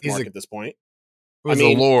of Driftmark at this point.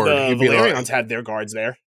 The lord. The Valerians had their guards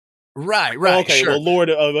there. Right. Okay, sure. well, Lord.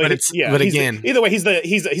 But again, either way, he's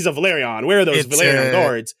a Valerian. Where are those Valerian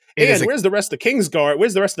guards? And where's the rest of the king's guard?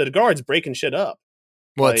 Where's the rest of the guards breaking shit up?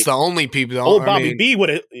 Well, it's the only people. Bobby B would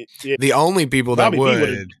have. The only people that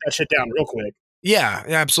would that shit down real quick. Yeah,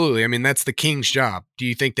 absolutely. I mean, that's the king's job. Do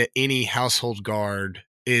you think that any household guard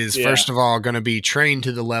is, Yeah. first of all, going to be trained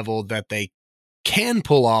to the level that they can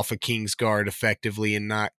pull off a king's guard effectively and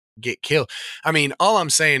not get killed? I mean, all I'm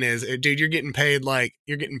saying is, dude, you're getting paid like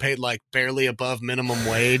barely above minimum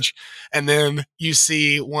wage, and then you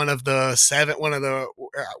see one of the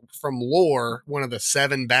from lore, one of the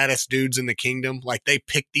seven baddest dudes in the kingdom. Like they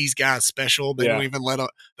pick these guys special. Yeah. They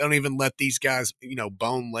don't even let these guys,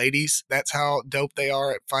 bone ladies. That's how dope they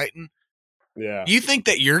are at fighting. Yeah. You think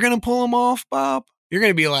that you're gonna pull them off, Bob? You're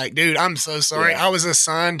gonna be like, dude, I'm so sorry. Yeah. I was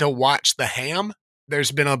assigned to watch the ham.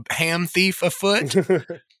 There's been a ham thief afoot.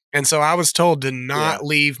 And so I was told to Yeah. not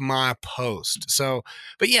leave my post. So,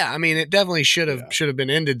 but yeah, I mean, it definitely Yeah. should have been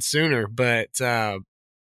ended sooner. But I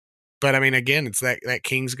mean, again, it's that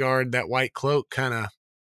Kingsguard, that white cloak kind of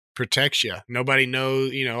protects you. Nobody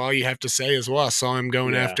knows, all you have to say is, well, I saw him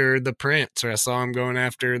going Yeah. after the prince, or I saw him going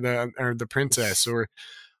after the princess, or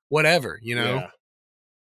whatever, Yeah.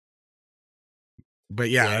 But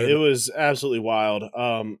Yeah. yeah, It was absolutely wild.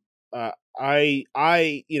 Uh, I,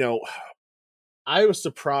 I was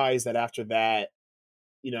surprised that after that,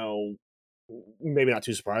 you know, maybe not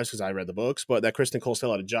too surprised because I read the books, but that Kristen Cole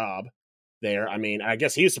still had a job there. I mean, I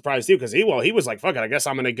guess he was surprised too because he was like, "Fuck it, I guess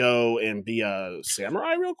I'm gonna go and be a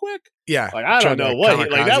samurai real quick." yeah, Like I don't tried to know what like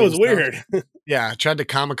kamikaze that was himself. weird. Yeah, tried to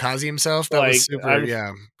kamikaze himself. That was like super. I'm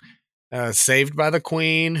Yeah, saved by the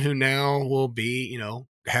queen, who now will be,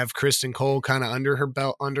 have Kristen Cole kind of under her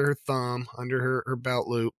belt, under her thumb, under her belt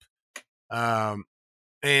loop. Um,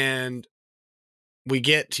 and we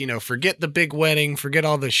get, forget the big wedding, forget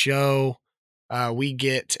all the show. We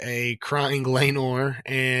get a crying Lenore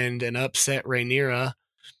and an upset Rhaenyra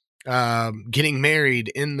getting married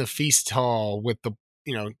in the feast hall with the,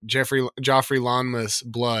 Joffrey Lonma's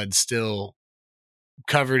blood still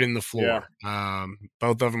covered in the yeah floor.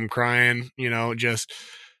 Both of them crying, just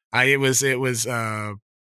it was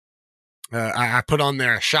I put on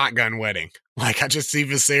there a shotgun wedding. Like I just see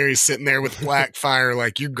Viserys sitting there with black fire,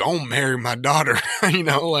 like you're gonna marry my daughter,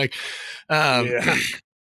 like um, yeah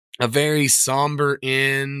a very somber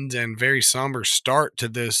end and very somber start to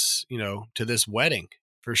this, to this wedding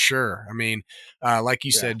for sure. I mean, like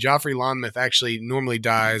you yeah said, Joffrey Lonmouth actually normally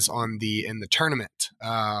dies in the tournament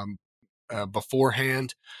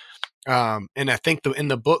beforehand, and I think in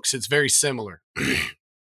the books it's very similar.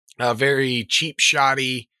 Very cheap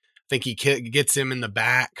shotty. I think he gets him in the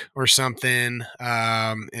back or something.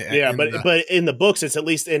 yeah. In the But in the books, it's at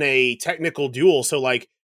least in a technical duel, so like.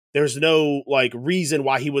 There's no like reason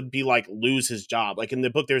why he would be like lose his job. Like in the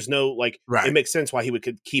book, there's no like it right, makes sense why he would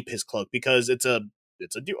could keep his cloak because it's a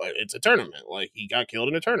tournament. Like he got killed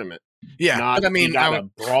in a tournament. yeah. Not But I he mean, got a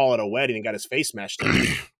brawl at a wedding and got his face smashed in.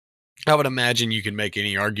 I would imagine you can make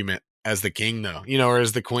any argument as the king, though, or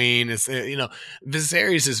as the queen. It's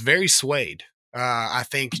Viserys is very swayed. I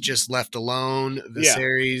think just left alone, Yeah,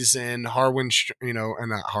 Viserys and Harwin, and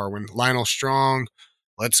not Harwin, Lionel Strong.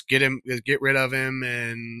 Let's get rid of him,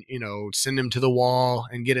 and send him to the wall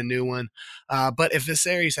and get a new one. But if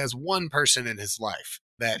Viserys has one person in his life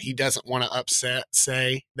that he doesn't want to upset,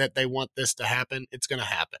 say that they want this to happen, it's going to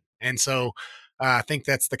happen. And so I think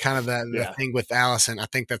that's the kind of the yeah, thing with Allison. I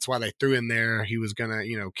think that's why they threw in there he was gonna,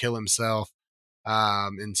 kill himself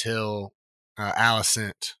until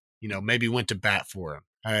Alicent, maybe went to bat for him.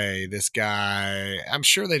 Hey, this guy. I'm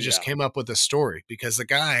sure they just yeah, came up with a story because the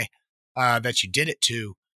guy that you did it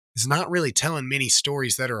to is not really telling many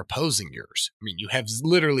stories that are opposing yours. I mean, you have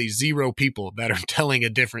literally zero people that are telling a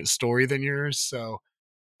different story than yours. So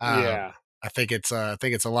yeah, I think it's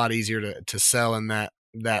a lot easier to sell in that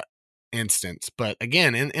instance. But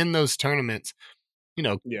again, in those tournaments, you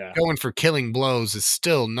know, yeah, going for killing blows is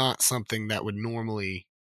still not something that would normally,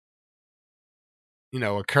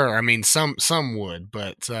 occur. I mean, some would,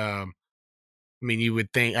 but I mean, you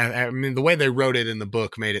would think. I mean, the way they wrote it in the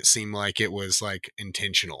book made it seem like it was like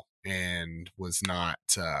intentional and was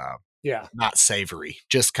yeah, not savory,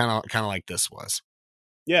 just kind of like this was.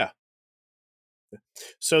 yeah.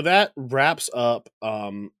 So that wraps up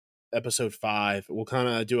episode 5. We'll kind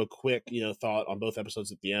of do a quick, thought on both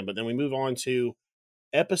episodes at the end, but then we move on to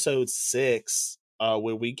episode 6,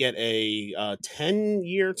 where we get a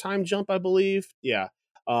 10-year time jump, I believe. Yeah.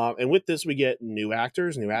 And with this, we get new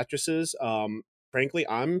actors, new actresses. Frankly,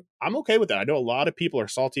 I'm okay with that. I know a lot of people are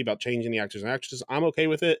salty about changing the actors and actresses. I'm okay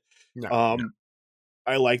with it. No,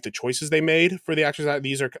 I like the choices they made for the actors.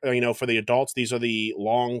 These are, for the adults, these are the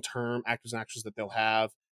long term actors and actresses that they'll have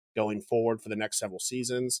going forward for the next several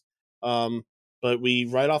seasons. Um, but we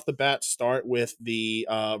right off the bat start with the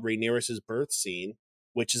Rhaenyra's birth scene,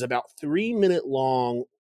 which is about 3-minute long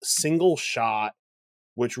single shot,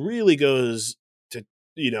 which really goes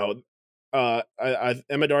you know,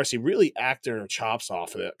 Emma Darcy really acted her chops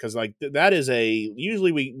off of it, because like that is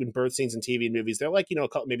usually we in birth scenes in TV and movies, they're like, a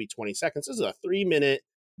couple, maybe 20 seconds. This is a 3-minute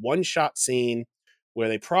one shot scene where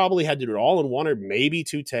they probably had to do it all in one or maybe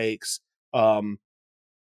two takes. And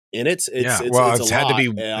Yeah, well, it's a lot.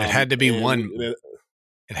 it had to be one.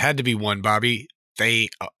 It had to be one, Bobby. They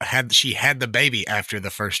she had the baby after the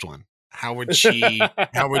first one. How would they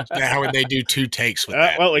do 2 takes with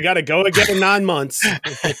that? Well, we got to go again in 9 months.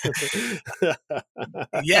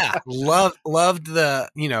 Yeah, loved the,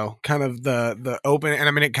 kind of the open, and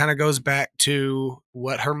I mean, it kind of goes back to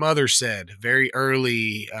what her mother said very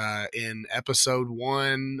early in episode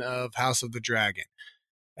 1 of House of the Dragon.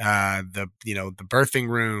 The birthing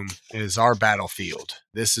room is our battlefield.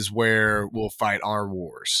 This is where we'll fight our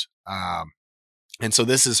wars. And so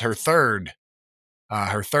this is her third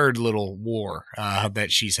little war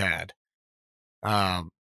that she's had. Yeah.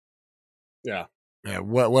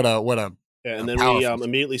 What a yeah, and then we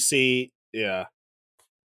immediately see,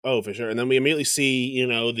 oh, for sure. And then we immediately see,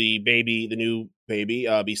 the new baby,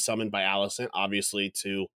 be summoned by Alicent, obviously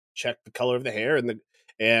to check the color of the hair, and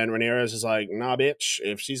Rhaenyra is like, nah, bitch.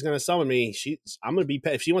 If she's gonna summon me, I'm gonna be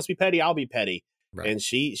petty. If she wants to be petty, I'll be petty. Right. And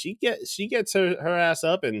she gets her ass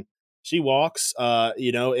up and she walks.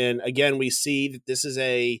 And again, we see that this is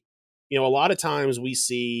a lot of times we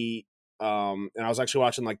see. And I was actually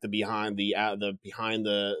watching like the behind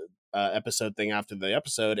the episode thing after the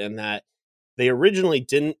episode, and that they originally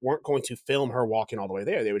weren't going to film her walking all the way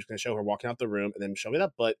there. They were just going to show her walking out the room and then show me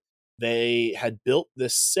that. But they had built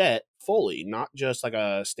this set fully, not just like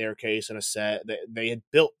a staircase and a set. They had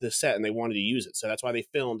built this set and they wanted to use it. So that's why they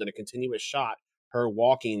filmed in a continuous shot her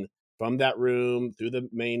walking from that room through the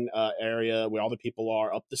main area where all the people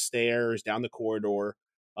are, up the stairs, down the corridor.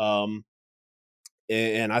 And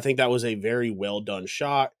I think that was a very well done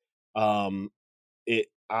shot. I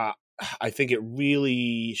think it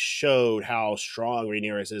really showed how strong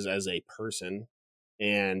Rhaenyra is as a person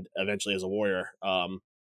and eventually as a warrior.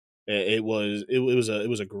 It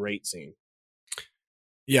was a great scene.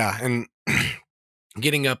 Yeah, and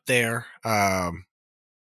getting up there,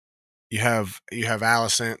 you have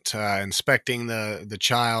Alicent inspecting the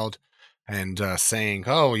child and saying,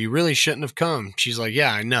 "Oh, you really shouldn't have come." She's like,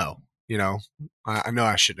 "Yeah, I know. I know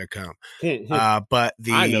I shouldn't have come. But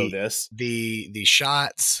I know this. The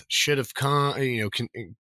shots should have come. Can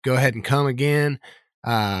go ahead and come again.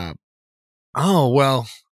 Oh well."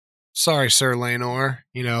 Sorry, Sir Laenor.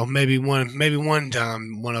 Maybe one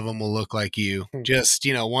time one of them will look like you. Just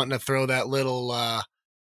wanting to throw that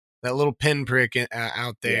little pinprick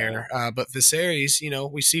out there. Yeah. But Viserys,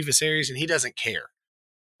 we see Viserys, and he doesn't care.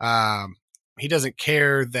 He doesn't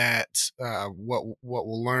care that what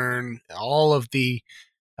we'll learn. All of the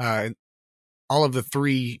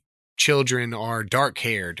 3 children are dark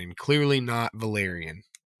haired and clearly not Valyrian,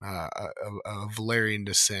 of Valyrian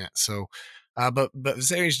descent. So. But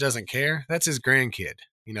Viserys doesn't care. That's his grandkid.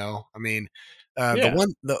 I mean,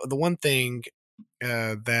 the one thing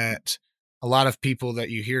that a lot of people that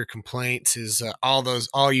you hear complaints is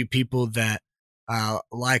all you people that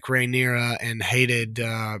like Rhaenyra and hated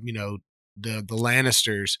the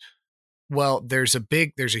Lannisters. Well, there's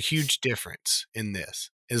a huge difference in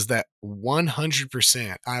this. Is that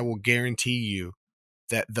 100%? I will guarantee you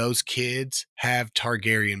that those kids have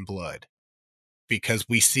Targaryen blood. Because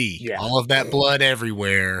we see all of that blood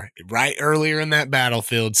everywhere right earlier in that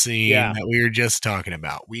battlefield scene that we were just talking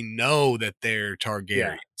about. We know that they're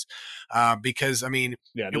Targaryens. Because, I mean,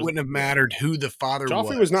 it wouldn't have mattered who the father was.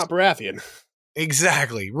 Joffrey was not Baratheon.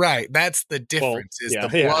 Exactly. Right. That's the difference, the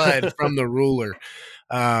blood from the ruler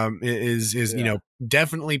is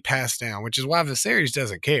definitely passed down, which is why Viserys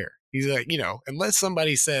doesn't care. He's like, unless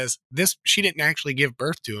somebody says she didn't actually give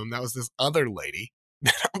birth to him. That was this other lady.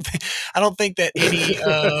 I don't think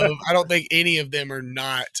any of them are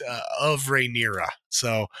not of Rhaenyra.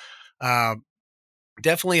 So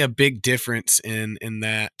definitely a big difference in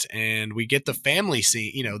that. And we get the family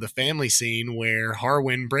scene, where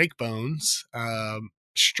Harwin Breakbones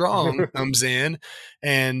Strong comes in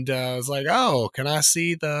and is like, "Oh, can I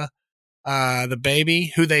see the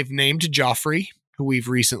baby who they've named Joffrey, who we've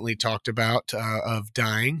recently talked about of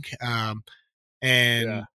dying."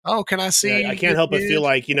 And can I see? I can't help but feel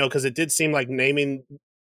like because it did seem like naming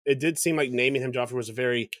him Joffrey was a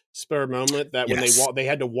very spur moment. That when they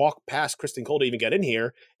had to walk past Kristen Cole to even get in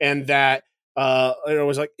here, and that it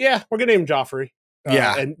was like, yeah, we're gonna name him Joffrey.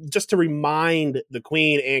 And just to remind the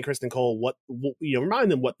Queen and Kristen Cole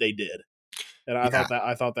remind them what they did. And I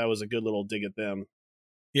thought that was a good little dig at them.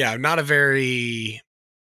 Yeah, not a very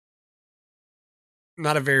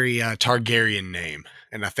not a very Targaryen name,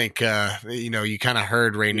 and I think you kind of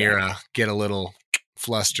heard Rhaenyra get a little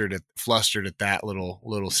flustered at that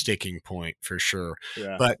little sticking point for sure.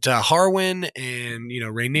 Yeah. But Harwin and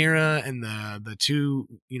Rhaenyra and the two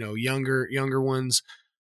younger ones,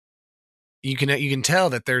 you can tell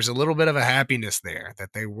that there's a little bit of a happiness there,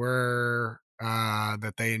 that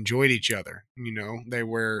they enjoyed each other. They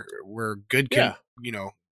were good. Yeah.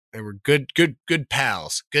 They were good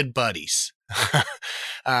pals, good buddies.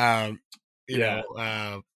 um, Yeah.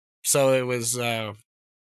 So it was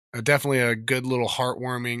definitely a good little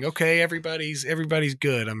heartwarming. Okay, everybody's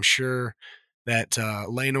good. I'm sure that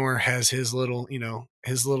Laenor has his little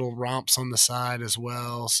romps on the side as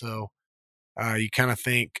well. So you kind of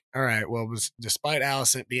think, all right, well, despite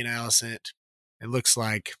Alicent being Alicent, it looks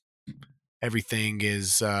like everything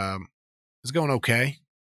is going okay.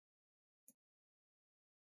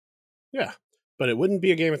 Yeah, but it wouldn't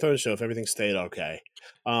be a Game of Thrones show if everything stayed okay.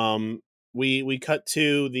 We cut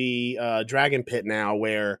to the Dragon Pit now,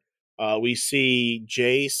 where we see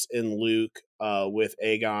Jace and Luke with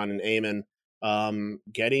Aegon and Aemon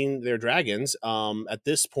getting their dragons. At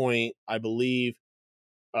this point, I believe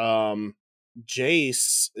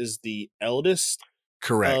Jace is the eldest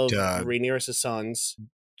Correct. of Rhaenyra's sons.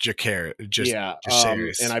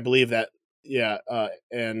 Jacaerys. And I believe that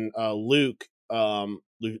and Luke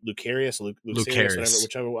Lucarius, Lucarius,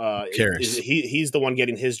 whatever, he's the one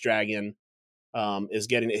getting his dragon. He's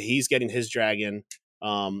getting his dragon,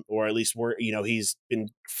 or at least he's been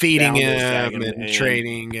feeding him and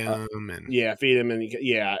trading him, feed him, and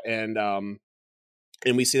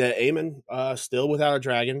we see that Aemon still without a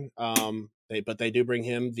dragon. But they do bring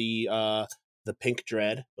him the pink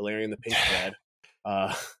dread, Valerian the pink dread,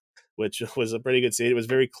 which was a pretty good scene. It was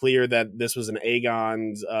very clear that this was an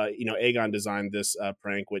Aegon's, Aegon designed this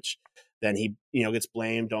prank, which then he, gets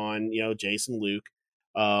blamed on, Jason Luke.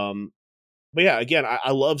 But yeah, again,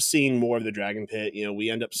 I love seeing more of the Dragon Pit. We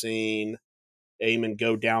end up seeing Aemon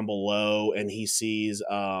go down below, and he sees,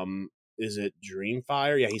 is it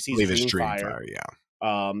Dreamfire? Yeah, he sees Dreamfire.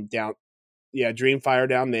 Dreamfire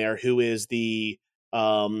down there, who is the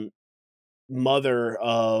mother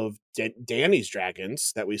of Dany's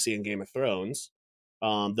dragons that we see in Game of Thrones.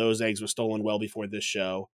 Those eggs were stolen well before this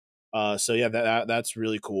show. So yeah, that's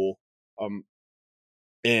really cool.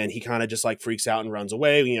 And he kind of just like freaks out and runs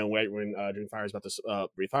away, when Dreamfire is about to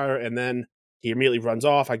breathe fire, and then he immediately runs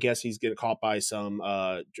off. I guess he's getting caught by some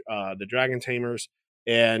the dragon tamers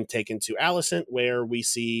and taken to Alicent, where we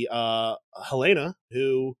see Helaena,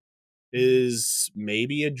 who is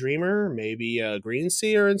maybe a dreamer, maybe a green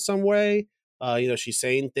seer in some way. She's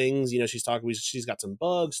saying things, she's got some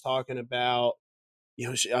bugs talking about,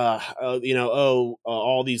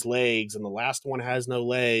 all these legs, and the last one has no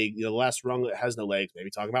leg, the last rung has no legs. Maybe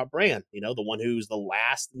talking about Bran, the one who's the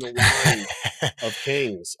last in the line of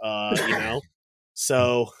kings,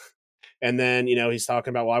 So, and then, he's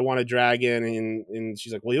talking about, well, I want a dragon. And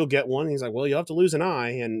she's like, well, you'll get one. And he's like, well, you'll have to lose an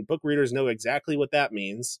eye. And book readers know exactly what that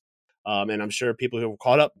means. And I'm sure people who were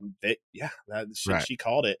caught up, she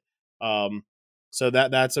called it. So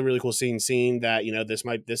that's a really cool scene, seeing that, we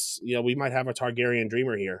might have a Targaryen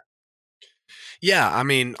dreamer here. Yeah, I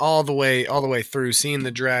mean, all the way through, seeing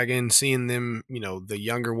the dragon, seeing them, the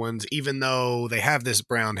younger ones, even though they have this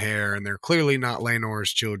brown hair and they're clearly not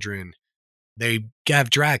Laenor's children, they have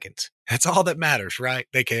dragons. That's all that matters, right?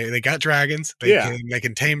 They got dragons. They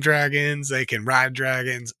can tame dragons. They can ride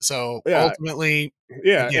dragons. So ultimately,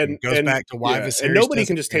 again, it goes back to why Viserys and nobody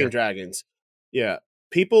can just tame dragons. Yeah,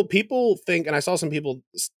 people think, and I saw some people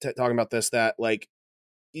talking about this, that like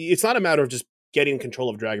it's not a matter of just getting control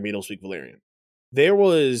of dragon beetles speak Valyrian. There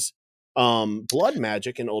was blood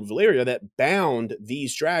magic in Old Valyria that bound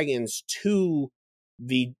these dragons to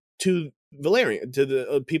Valyrian, to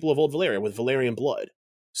the people of Old Valyria with Valyrian blood.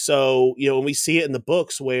 So, when we see it in the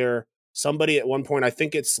books where somebody at one point, I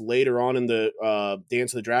think it's later on in the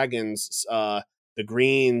Dance of the Dragons, the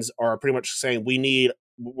Greens are pretty much saying,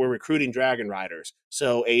 we're recruiting dragon riders.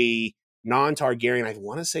 So a non-Targaryen, I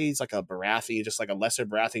want to say he's like a Baratheon, just like a lesser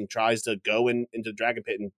Baratheon, tries to go into the dragon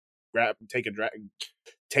pit and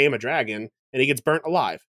tame a dragon, and he gets burnt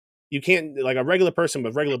alive. You can't, like a regular person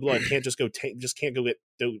with regular blood can't just can't go get,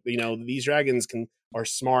 these dragons are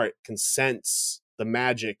smart, can sense the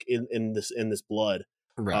magic in this blood.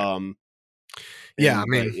 Right.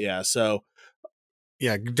 So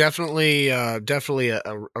yeah, definitely a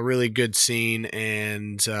really good scene,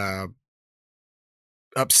 and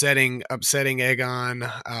upsetting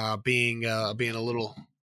Aegon, being a little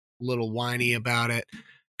whiny about it,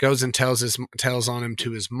 goes and tells on him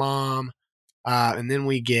to his mom, and then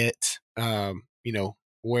we get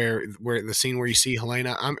where the scene where you see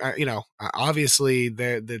Helena. Obviously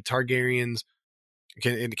the Targaryens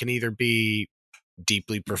can either be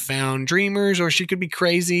deeply profound dreamers, or she could be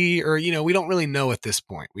crazy, or we don't really know at this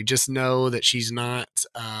point. We just know that she's not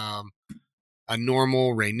a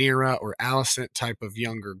normal Rhaenyra or Alicent type of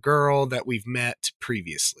younger girl that we've met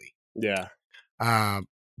previously. Yeah.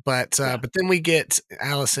 But then we get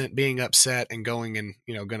Alicent being upset and going and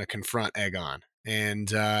going to confront Aegon, and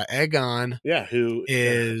Aegon who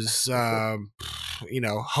is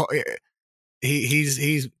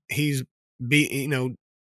he's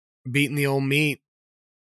beating the old meat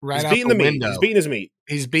right he's out beating the meat. window. He's beating his meat.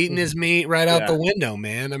 He's beating his meat right out the window,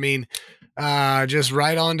 man. I mean, just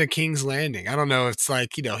right on to King's Landing. I don't know. It's like,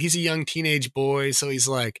 he's a young teenage boy. So he's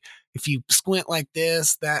like, if you squint like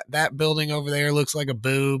this, that building over there looks like a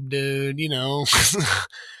boob, dude,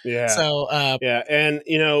 Yeah. So, yeah. And,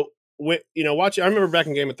 watching, I remember back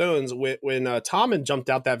in Game of Thrones when Tommen jumped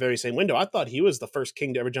out that very same window. I thought he was the first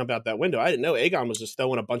king to ever jump out that window. I didn't know Aegon was just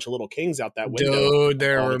throwing a bunch of little kings out that window. Dude,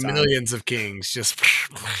 there were millions of kings just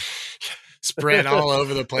spread all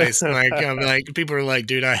over the place. Like, people are like,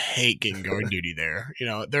 dude, I hate getting guard duty there.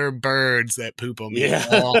 There are birds that poop on me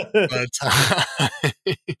all the time.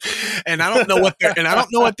 and I don't know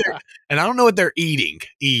what they're eating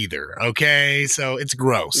either. Okay. So it's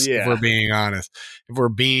gross if we're being honest.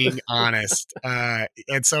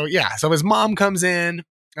 And so, so his mom comes in,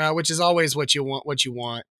 which is always what you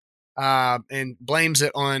want. And blames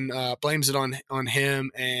it on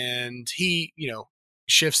him, and he,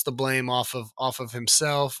 shifts the blame off of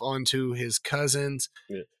himself onto his cousins.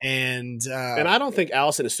 Yeah. And I don't think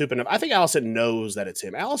Alicent is stupid enough. I think Alicent knows that it's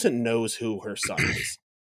him. Alicent knows who her son is.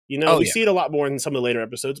 We see it a lot more in some of the later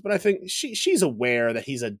episodes, but I think she's aware that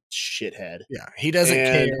he's a shithead. Yeah, he doesn't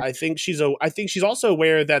care. I think she's also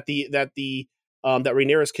aware that that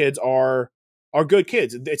Rhaenyra's kids are good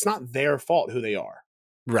kids. It's not their fault who they are.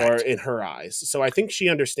 Right. Or in her eyes. So I think she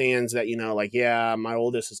understands that, my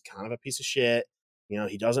oldest is kind of a piece of shit.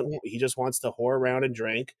 He just wants to whore around and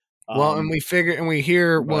drink. Well, and we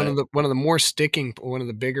hear one of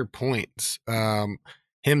the bigger points,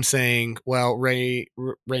 him saying, well,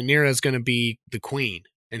 Rhaenyra is going to be the queen.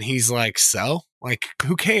 And he's like, so? Like,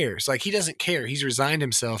 who cares? Like, he doesn't care. He's resigned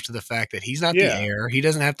himself to the fact that he's not the heir. He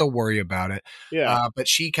doesn't have to worry about it. Yeah. But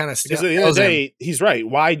she kind of because at the end of the day, he's right.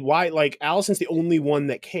 Why? Like, Alicent's the only one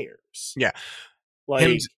that cares. Yeah.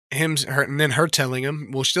 Like her, and then her telling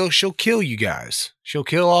him, well, she'll kill you guys. She'll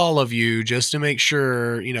kill all of you just to make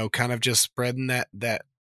sure, kind of just spreading that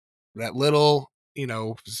little,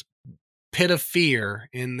 pit of fear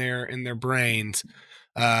in their brains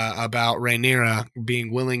about Rhaenyra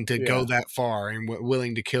being willing to go that far and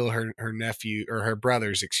willing to kill her nephew or her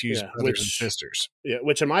brothers, brothers and sisters. Yeah,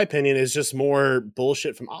 which in my opinion is just more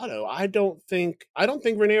bullshit from Otto. I don't think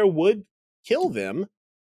Rhaenyra would kill them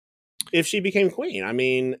if she became queen. I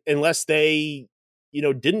mean, unless they,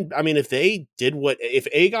 didn't. I mean, if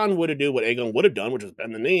Aegon would have done what Aegon would have done, which was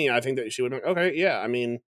bend the knee, I think that she would have. Okay, yeah. I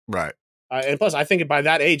mean, right. And plus, I think by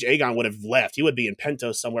that age, Aegon would have left. He would be in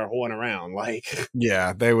Pentos somewhere hoeing around. Like,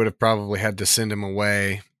 yeah, they would have probably had to send him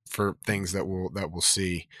away for things that we'll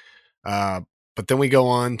see. But then we go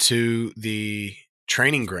on to the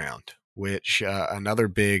training ground, which another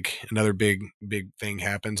big thing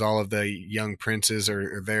happens. All of the young princes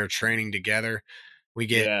are there training together. We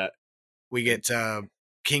get King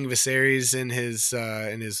Viserys in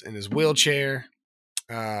his wheelchair.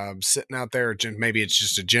 Sitting out there, or maybe it's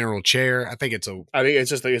just a general chair. I think it's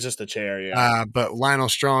just a chair. Yeah. But Lionel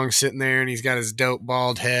Strong sitting there, and he's got his dope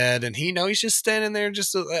bald head, and he's just standing there,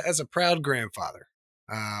 just as a proud grandfather.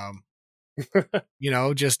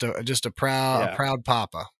 Just a proud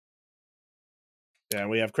papa. Yeah,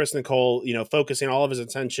 we have Criston Cole, focusing all of his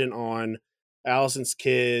attention on Alicent's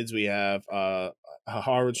kids. We have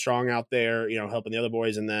Harwin Strong out there, helping the other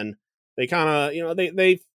boys, and then they kind of,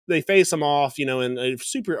 they face him off, in a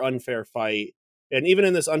super unfair fight. And even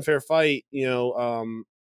in this unfair fight, Jace,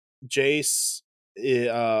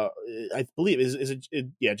 I believe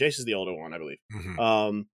Jace is the older one, I believe.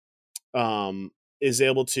 Mm-hmm. Is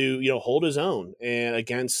able to, hold his own and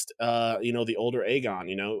against, the older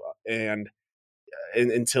Aegon, and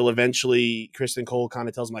until eventually Criston Cole kind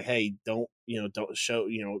of tells him like, hey, don't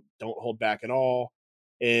hold back at all.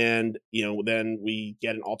 And, then we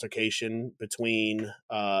get an altercation between,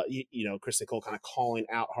 Criston Cole kind of calling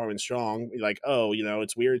out Harwin Strong, like, oh,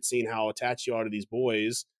 it's weird seeing how attached you are to these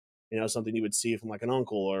boys, something you would see from like an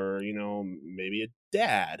uncle or, maybe a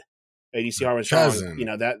dad. And you see Harwin Strong,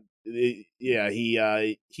 he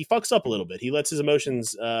fucks up a little bit. He lets his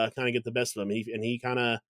emotions kind of get the best of him. And he kind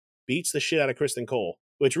of beats the shit out of Criston Cole,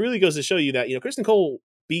 which really goes to show you that, Criston Cole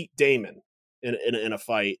beat Damon in a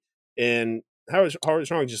fight, and Howard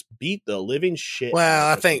Strong just beat the living shit. Well, out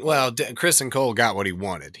I of Kristen think Cole. Chris and Cole got what he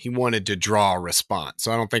wanted. He wanted to draw a response.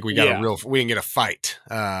 So I don't think we Yeah. didn't get a fight.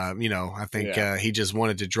 I think he just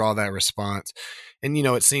wanted to draw that response. And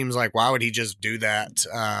it seems like why would he just do that?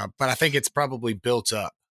 But I think it's probably built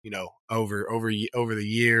up, over the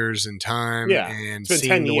years and time, Yeah. and It's been seeing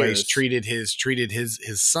 10 the way he's years. treated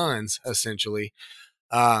his sons essentially.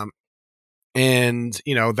 And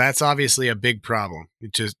that's obviously a big problem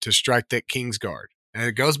to strike that Kingsguard. And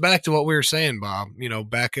it goes back to what we were saying, Bob.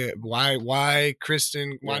 Back at why nobody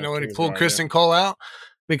pulled Kingsguard, Kristen Cole out?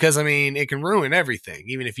 Because it can ruin everything,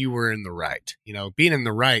 even if you were in the right. Being in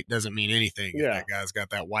the right doesn't mean anything if Yeah. that guy's got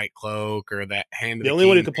that white cloak or that hand of The the only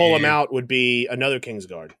one who king could pull him hand. out would be another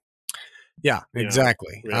Kingsguard. Yeah,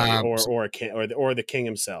 exactly. Really, or a king, or the king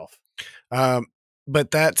himself.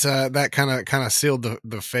 But that kind of sealed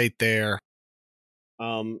the fate there.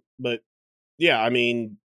 But yeah,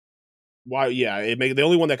 why? Yeah, the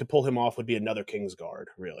only one that could pull him off would be another Kingsguard,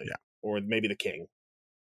 really, Yeah. or maybe the king.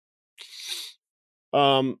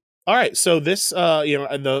 All right, so this,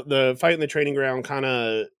 the fight in the training ground kind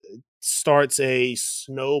of starts a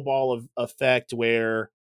snowball of effect where,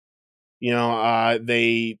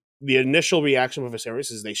 the initial reaction of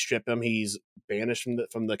Viserys is they strip him. He's banished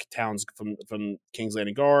from the towns from King's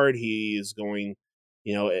Landing Guard. He's going,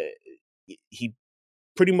 he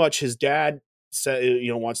pretty much his dad said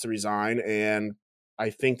wants to resign, and I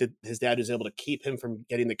think that his dad is able to keep him from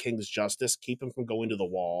getting the king's justice, keep him from going to the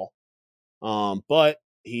wall. But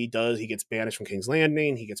he gets banished from King's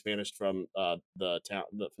Landing. He gets banished from the town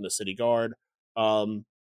from the city guard.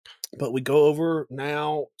 But we go over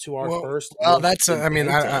now to our first. Well, that's an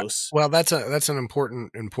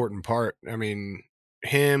important part.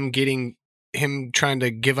 Him trying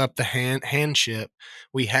to give up the handship.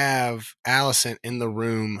 We have Alicent in the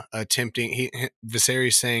room attempting.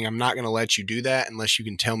 Viserys saying, "I'm not going to let you do that unless you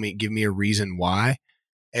can give me a reason why."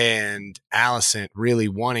 And Alicent really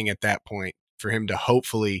wanting at that point for him to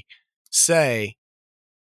hopefully say,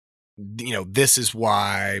 this is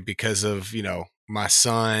why, because of my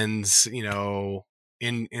son's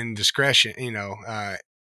indiscretion,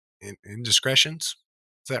 indiscretions.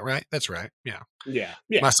 Is that right? That's right. Yeah. Yeah.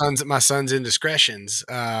 My son's indiscretions.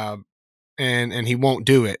 And he won't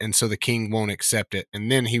do it, and so the king won't accept it, and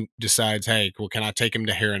then he decides, hey, well, can I take him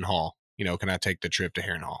to Harrenhal? Can I take the trip to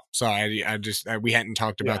Harrenhal? So we hadn't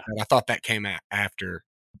talked about that. I thought that came after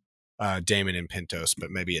Daemon and Pentos,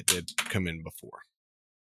 but maybe it did come in before.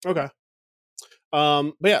 Okay.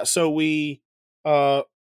 But yeah, so we now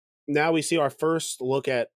we see our first look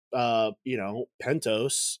at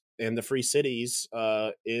Pentos and the Free Cities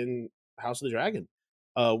in House of the Dragon,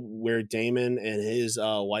 where Daemon and his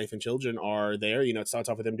wife and children are there. It starts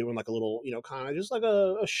off with them doing like a little, kind of just like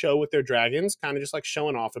a show with their dragons, kind of just like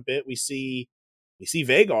showing off a bit. We see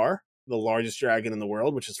Vhagar, the largest dragon in the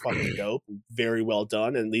world, which is fucking dope. Very well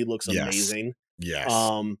done, and he looks amazing. Yes.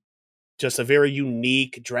 Just a very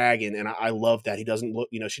unique dragon, and I love that he doesn't look.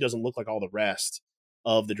 She doesn't look like all the rest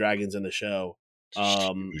of the dragons in the show.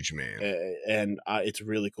 Huge, man. And it's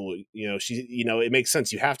really cool. It makes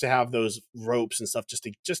sense. You have to have those ropes and stuff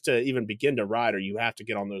just to even begin to ride, or you have to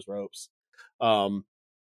get on those ropes. And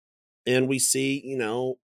we see,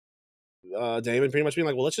 Daemon pretty much being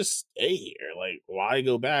like, well, let's just stay here. Like, why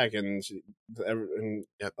go back? And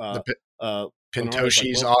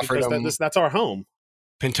Pentoshi's offered him. That's our home.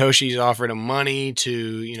 Pentoshi's offered him money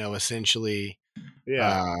to, essentially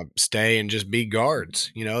stay and just be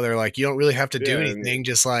guards. They're like, you don't really have to do anything.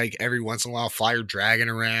 Just like every once in a while, fly your dragon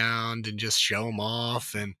around and just show them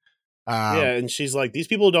off. And and she's like, these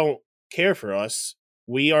people don't care for us.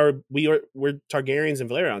 We're Targaryens and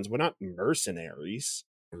Valerians. We're not mercenaries,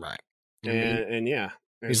 right? And yeah.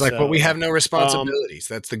 He's like, but we have no responsibilities.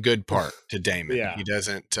 That's the good part to Daemon. Yeah. He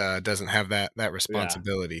doesn't have that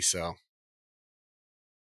responsibility. Yeah. So.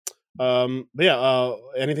 But yeah,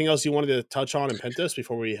 anything else you wanted to touch on in Pentos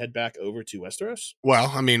before we head back over to Westeros?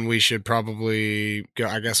 Well, we should probably go.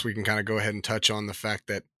 I guess we can kind of go ahead and touch on the fact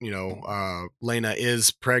that Laena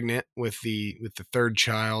is pregnant with the third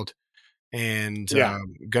child, and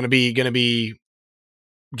gonna be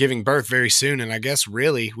giving birth very soon. And I guess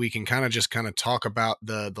really we can kind of talk about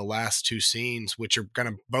the last two scenes, which are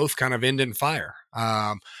gonna both kind of end in fire.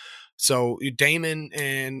 So Daemon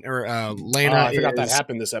and Laena. I forgot that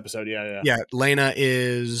happened this episode. Yeah. Laena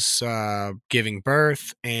is giving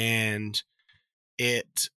birth, and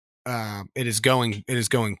it is going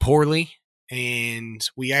poorly, and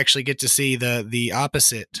we actually get to see the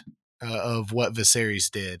opposite of what Viserys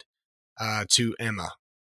did to Aemma.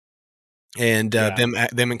 And Yeah.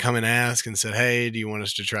 them come and ask and said, "Hey, do you want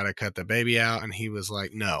us to try to cut the baby out?" And he was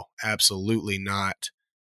like, "No, absolutely not."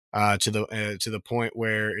 To the point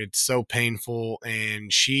where it's so painful,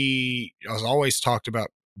 and she has always talked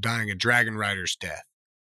about dying a dragon rider's death.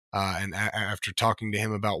 After talking to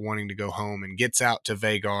him about wanting to go home, and gets out to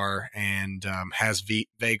Vagar and has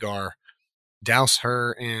Vagar douse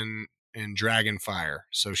her in dragon fire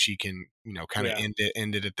so she can kind of Yeah.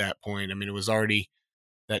 end it at that point. I mean, it was already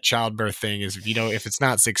that childbirth thing is, if it's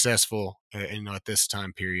not successful, at this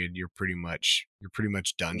time period, you're pretty much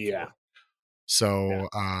done Yeah. for. Yeah. So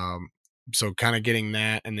so kind of getting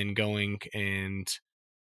that, and then going, and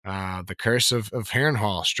the curse of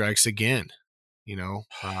Harrenhal strikes again. You know,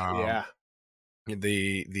 Yeah.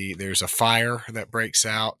 there's a fire that breaks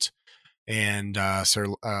out, and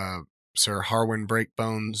Sir Harwin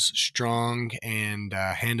Breakbones Strong and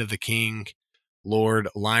Hand of the King, Lord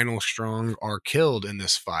Lionel Strong, are killed in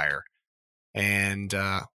this fire. And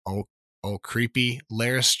old creepy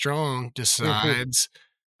Laris Strong decides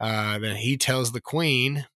that he tells the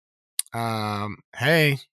queen,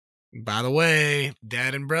 hey, by the way,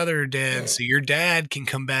 dad and brother are dead, so your dad can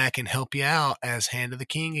come back and help you out as Hand of the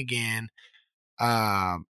King again.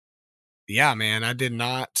 Um, yeah, man, I did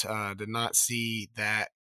not see that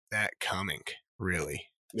coming, really.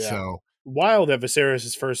 Yeah. So Wild that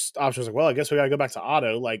Viserys' first option was like, well, I guess we got to go back to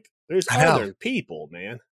Otto. Like, there's I know. other people,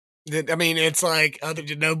 man. I mean, it's like,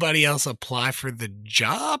 did nobody else apply for the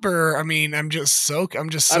job? Or, I mean, I'm just I so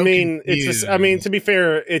mean, it's this. I mean, confused. to be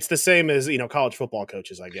fair, it's the same as college football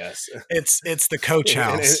coaches, I guess. It's the coach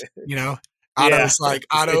house, Yeah, Otto's like,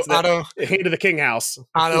 it's the hand of the king house.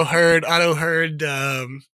 Otto heard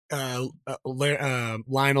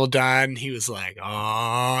Lionel died, and he was like,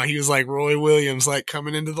 oh, he was like Roy Williams, like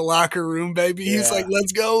coming into the locker room, baby. He's like, Yeah,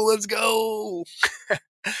 let's go, let's go.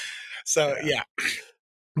 So yeah, yeah,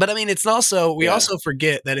 but I mean, it's also, we yeah, also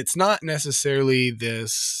forget that it's not necessarily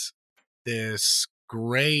this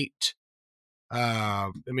great. I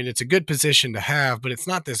mean, it's a good position to have, but it's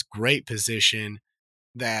not this great position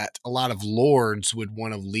that a lot of lords would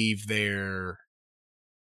want to leave their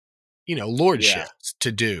yeah, lordships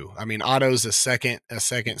to do. I mean, Otto's a second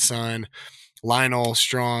son. Lionel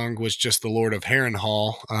Strong was just the Lord of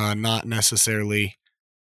Harrenhal, not necessarily,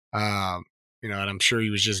 and I'm sure he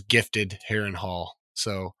was just gifted Harrenhal.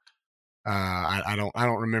 So I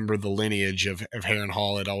don't remember the lineage of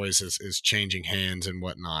Harrenhal. It always is changing hands and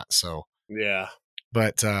whatnot. So, yeah,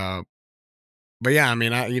 but yeah, I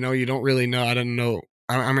mean, you don't really know. I don't know.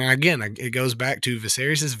 I mean, again, it goes back to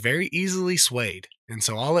Viserys is very easily swayed, and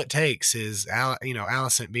so all it takes is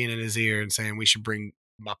Alicent being in his ear and saying we should bring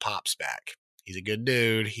my pops back. He's a good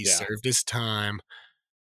dude. He yeah. served his time.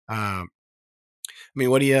 I mean,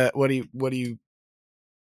 what are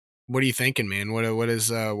you thinking, man? What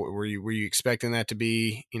is were you expecting that to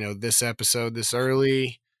be? This episode this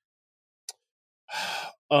early?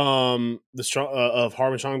 The strong of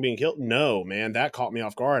Harvin Strong being killed. No, man, that caught me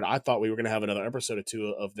off guard. I thought we were gonna have another episode or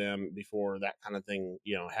two of them before that kind of thing,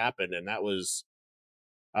 happened, and that was.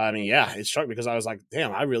 I mean, yeah, it struck me because I was like,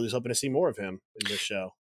 damn, I really was hoping to see more of him in this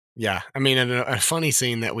show. Yeah, I mean, and a funny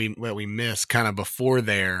scene that we missed kind of before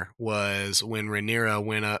there was when Rhaenyra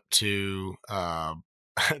went up to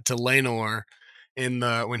to Laenor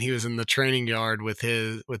when he was in the training yard with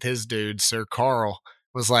his dude Sir Carl,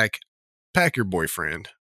 was like, pack your boyfriend,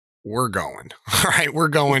 we're going. All right, we're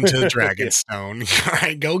going to Yeah, Dragonstone. All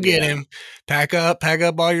right, go get yeah, him. Pack up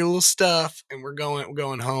all your little stuff, and we're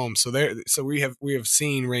going home. So we have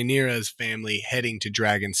seen Rhaenyra's family heading to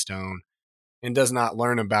Dragonstone, and does not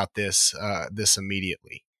learn about this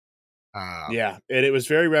immediately. Uh, yeah, and it was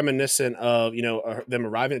very reminiscent of them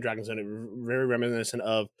arriving at Dragonstone. It was very reminiscent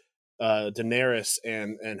of Daenerys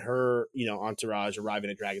and her entourage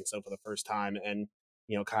arriving at Dragonstone for the first time, and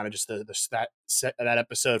kind of just that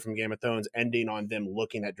episode from Game of Thrones ending on them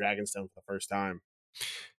looking at Dragonstone for the first time.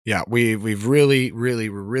 yeah, we're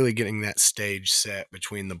really getting that stage set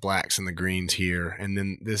between the blacks and the greens here, and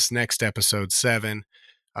then this next episode 7,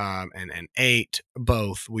 and 8,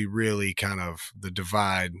 both, we really kind of, the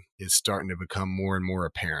divide is starting to become more and more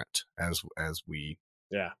apparent as we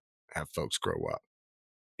Yeah, have folks grow up.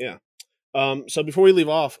 yeah. So before we leave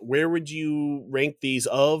off, where would you rank these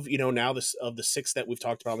now this of the six that we've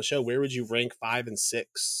talked about on the show? Where would you rank 5 and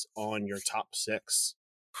 6 on your top six?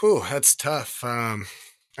 Whew, that's tough. I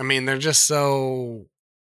mean, they're just so.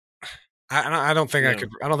 I don't think I Yeah. could.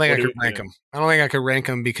 I don't think What I do could you, rank them. I don't think I could rank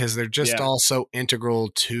them because they're just yeah. all so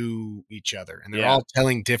integral to each other, and they're Yeah. all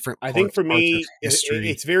telling different I think for parts of me, history.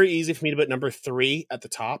 it's very easy for me to put number 3 at the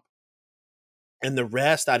top, and the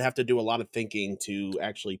rest I'd have to do a lot of thinking to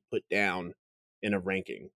actually put down in a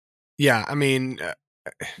ranking. Yeah, I mean,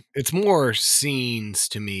 it's more scenes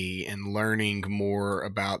to me and learning more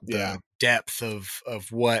about Yeah, the depth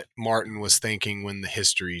of what Martin was thinking when the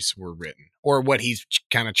histories were written, or what he's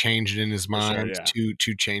kind of changed in his for sure. mind Yeah.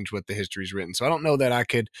 to change what the history's written. So I don't know that I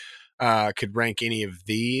could rank any of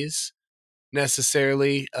these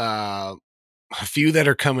necessarily. A few that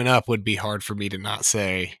are coming up would be hard for me to not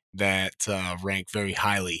say that rank very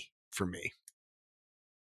highly for me.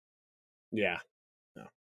 Yeah. No.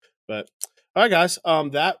 But all right, guys.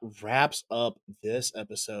 That wraps up this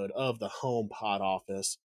episode of the Home Pod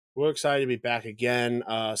Office. We're excited to be back again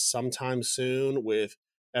sometime soon with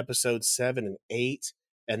episode 7 and 8.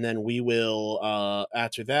 And then we will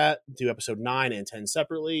after that do episode 9 and 10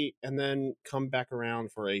 separately, and then come back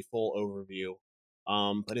around for a full overview.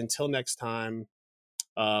 But until next time,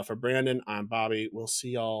 for Brandon, I'm Bobby. We'll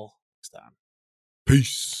see y'all next time.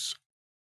 Peace.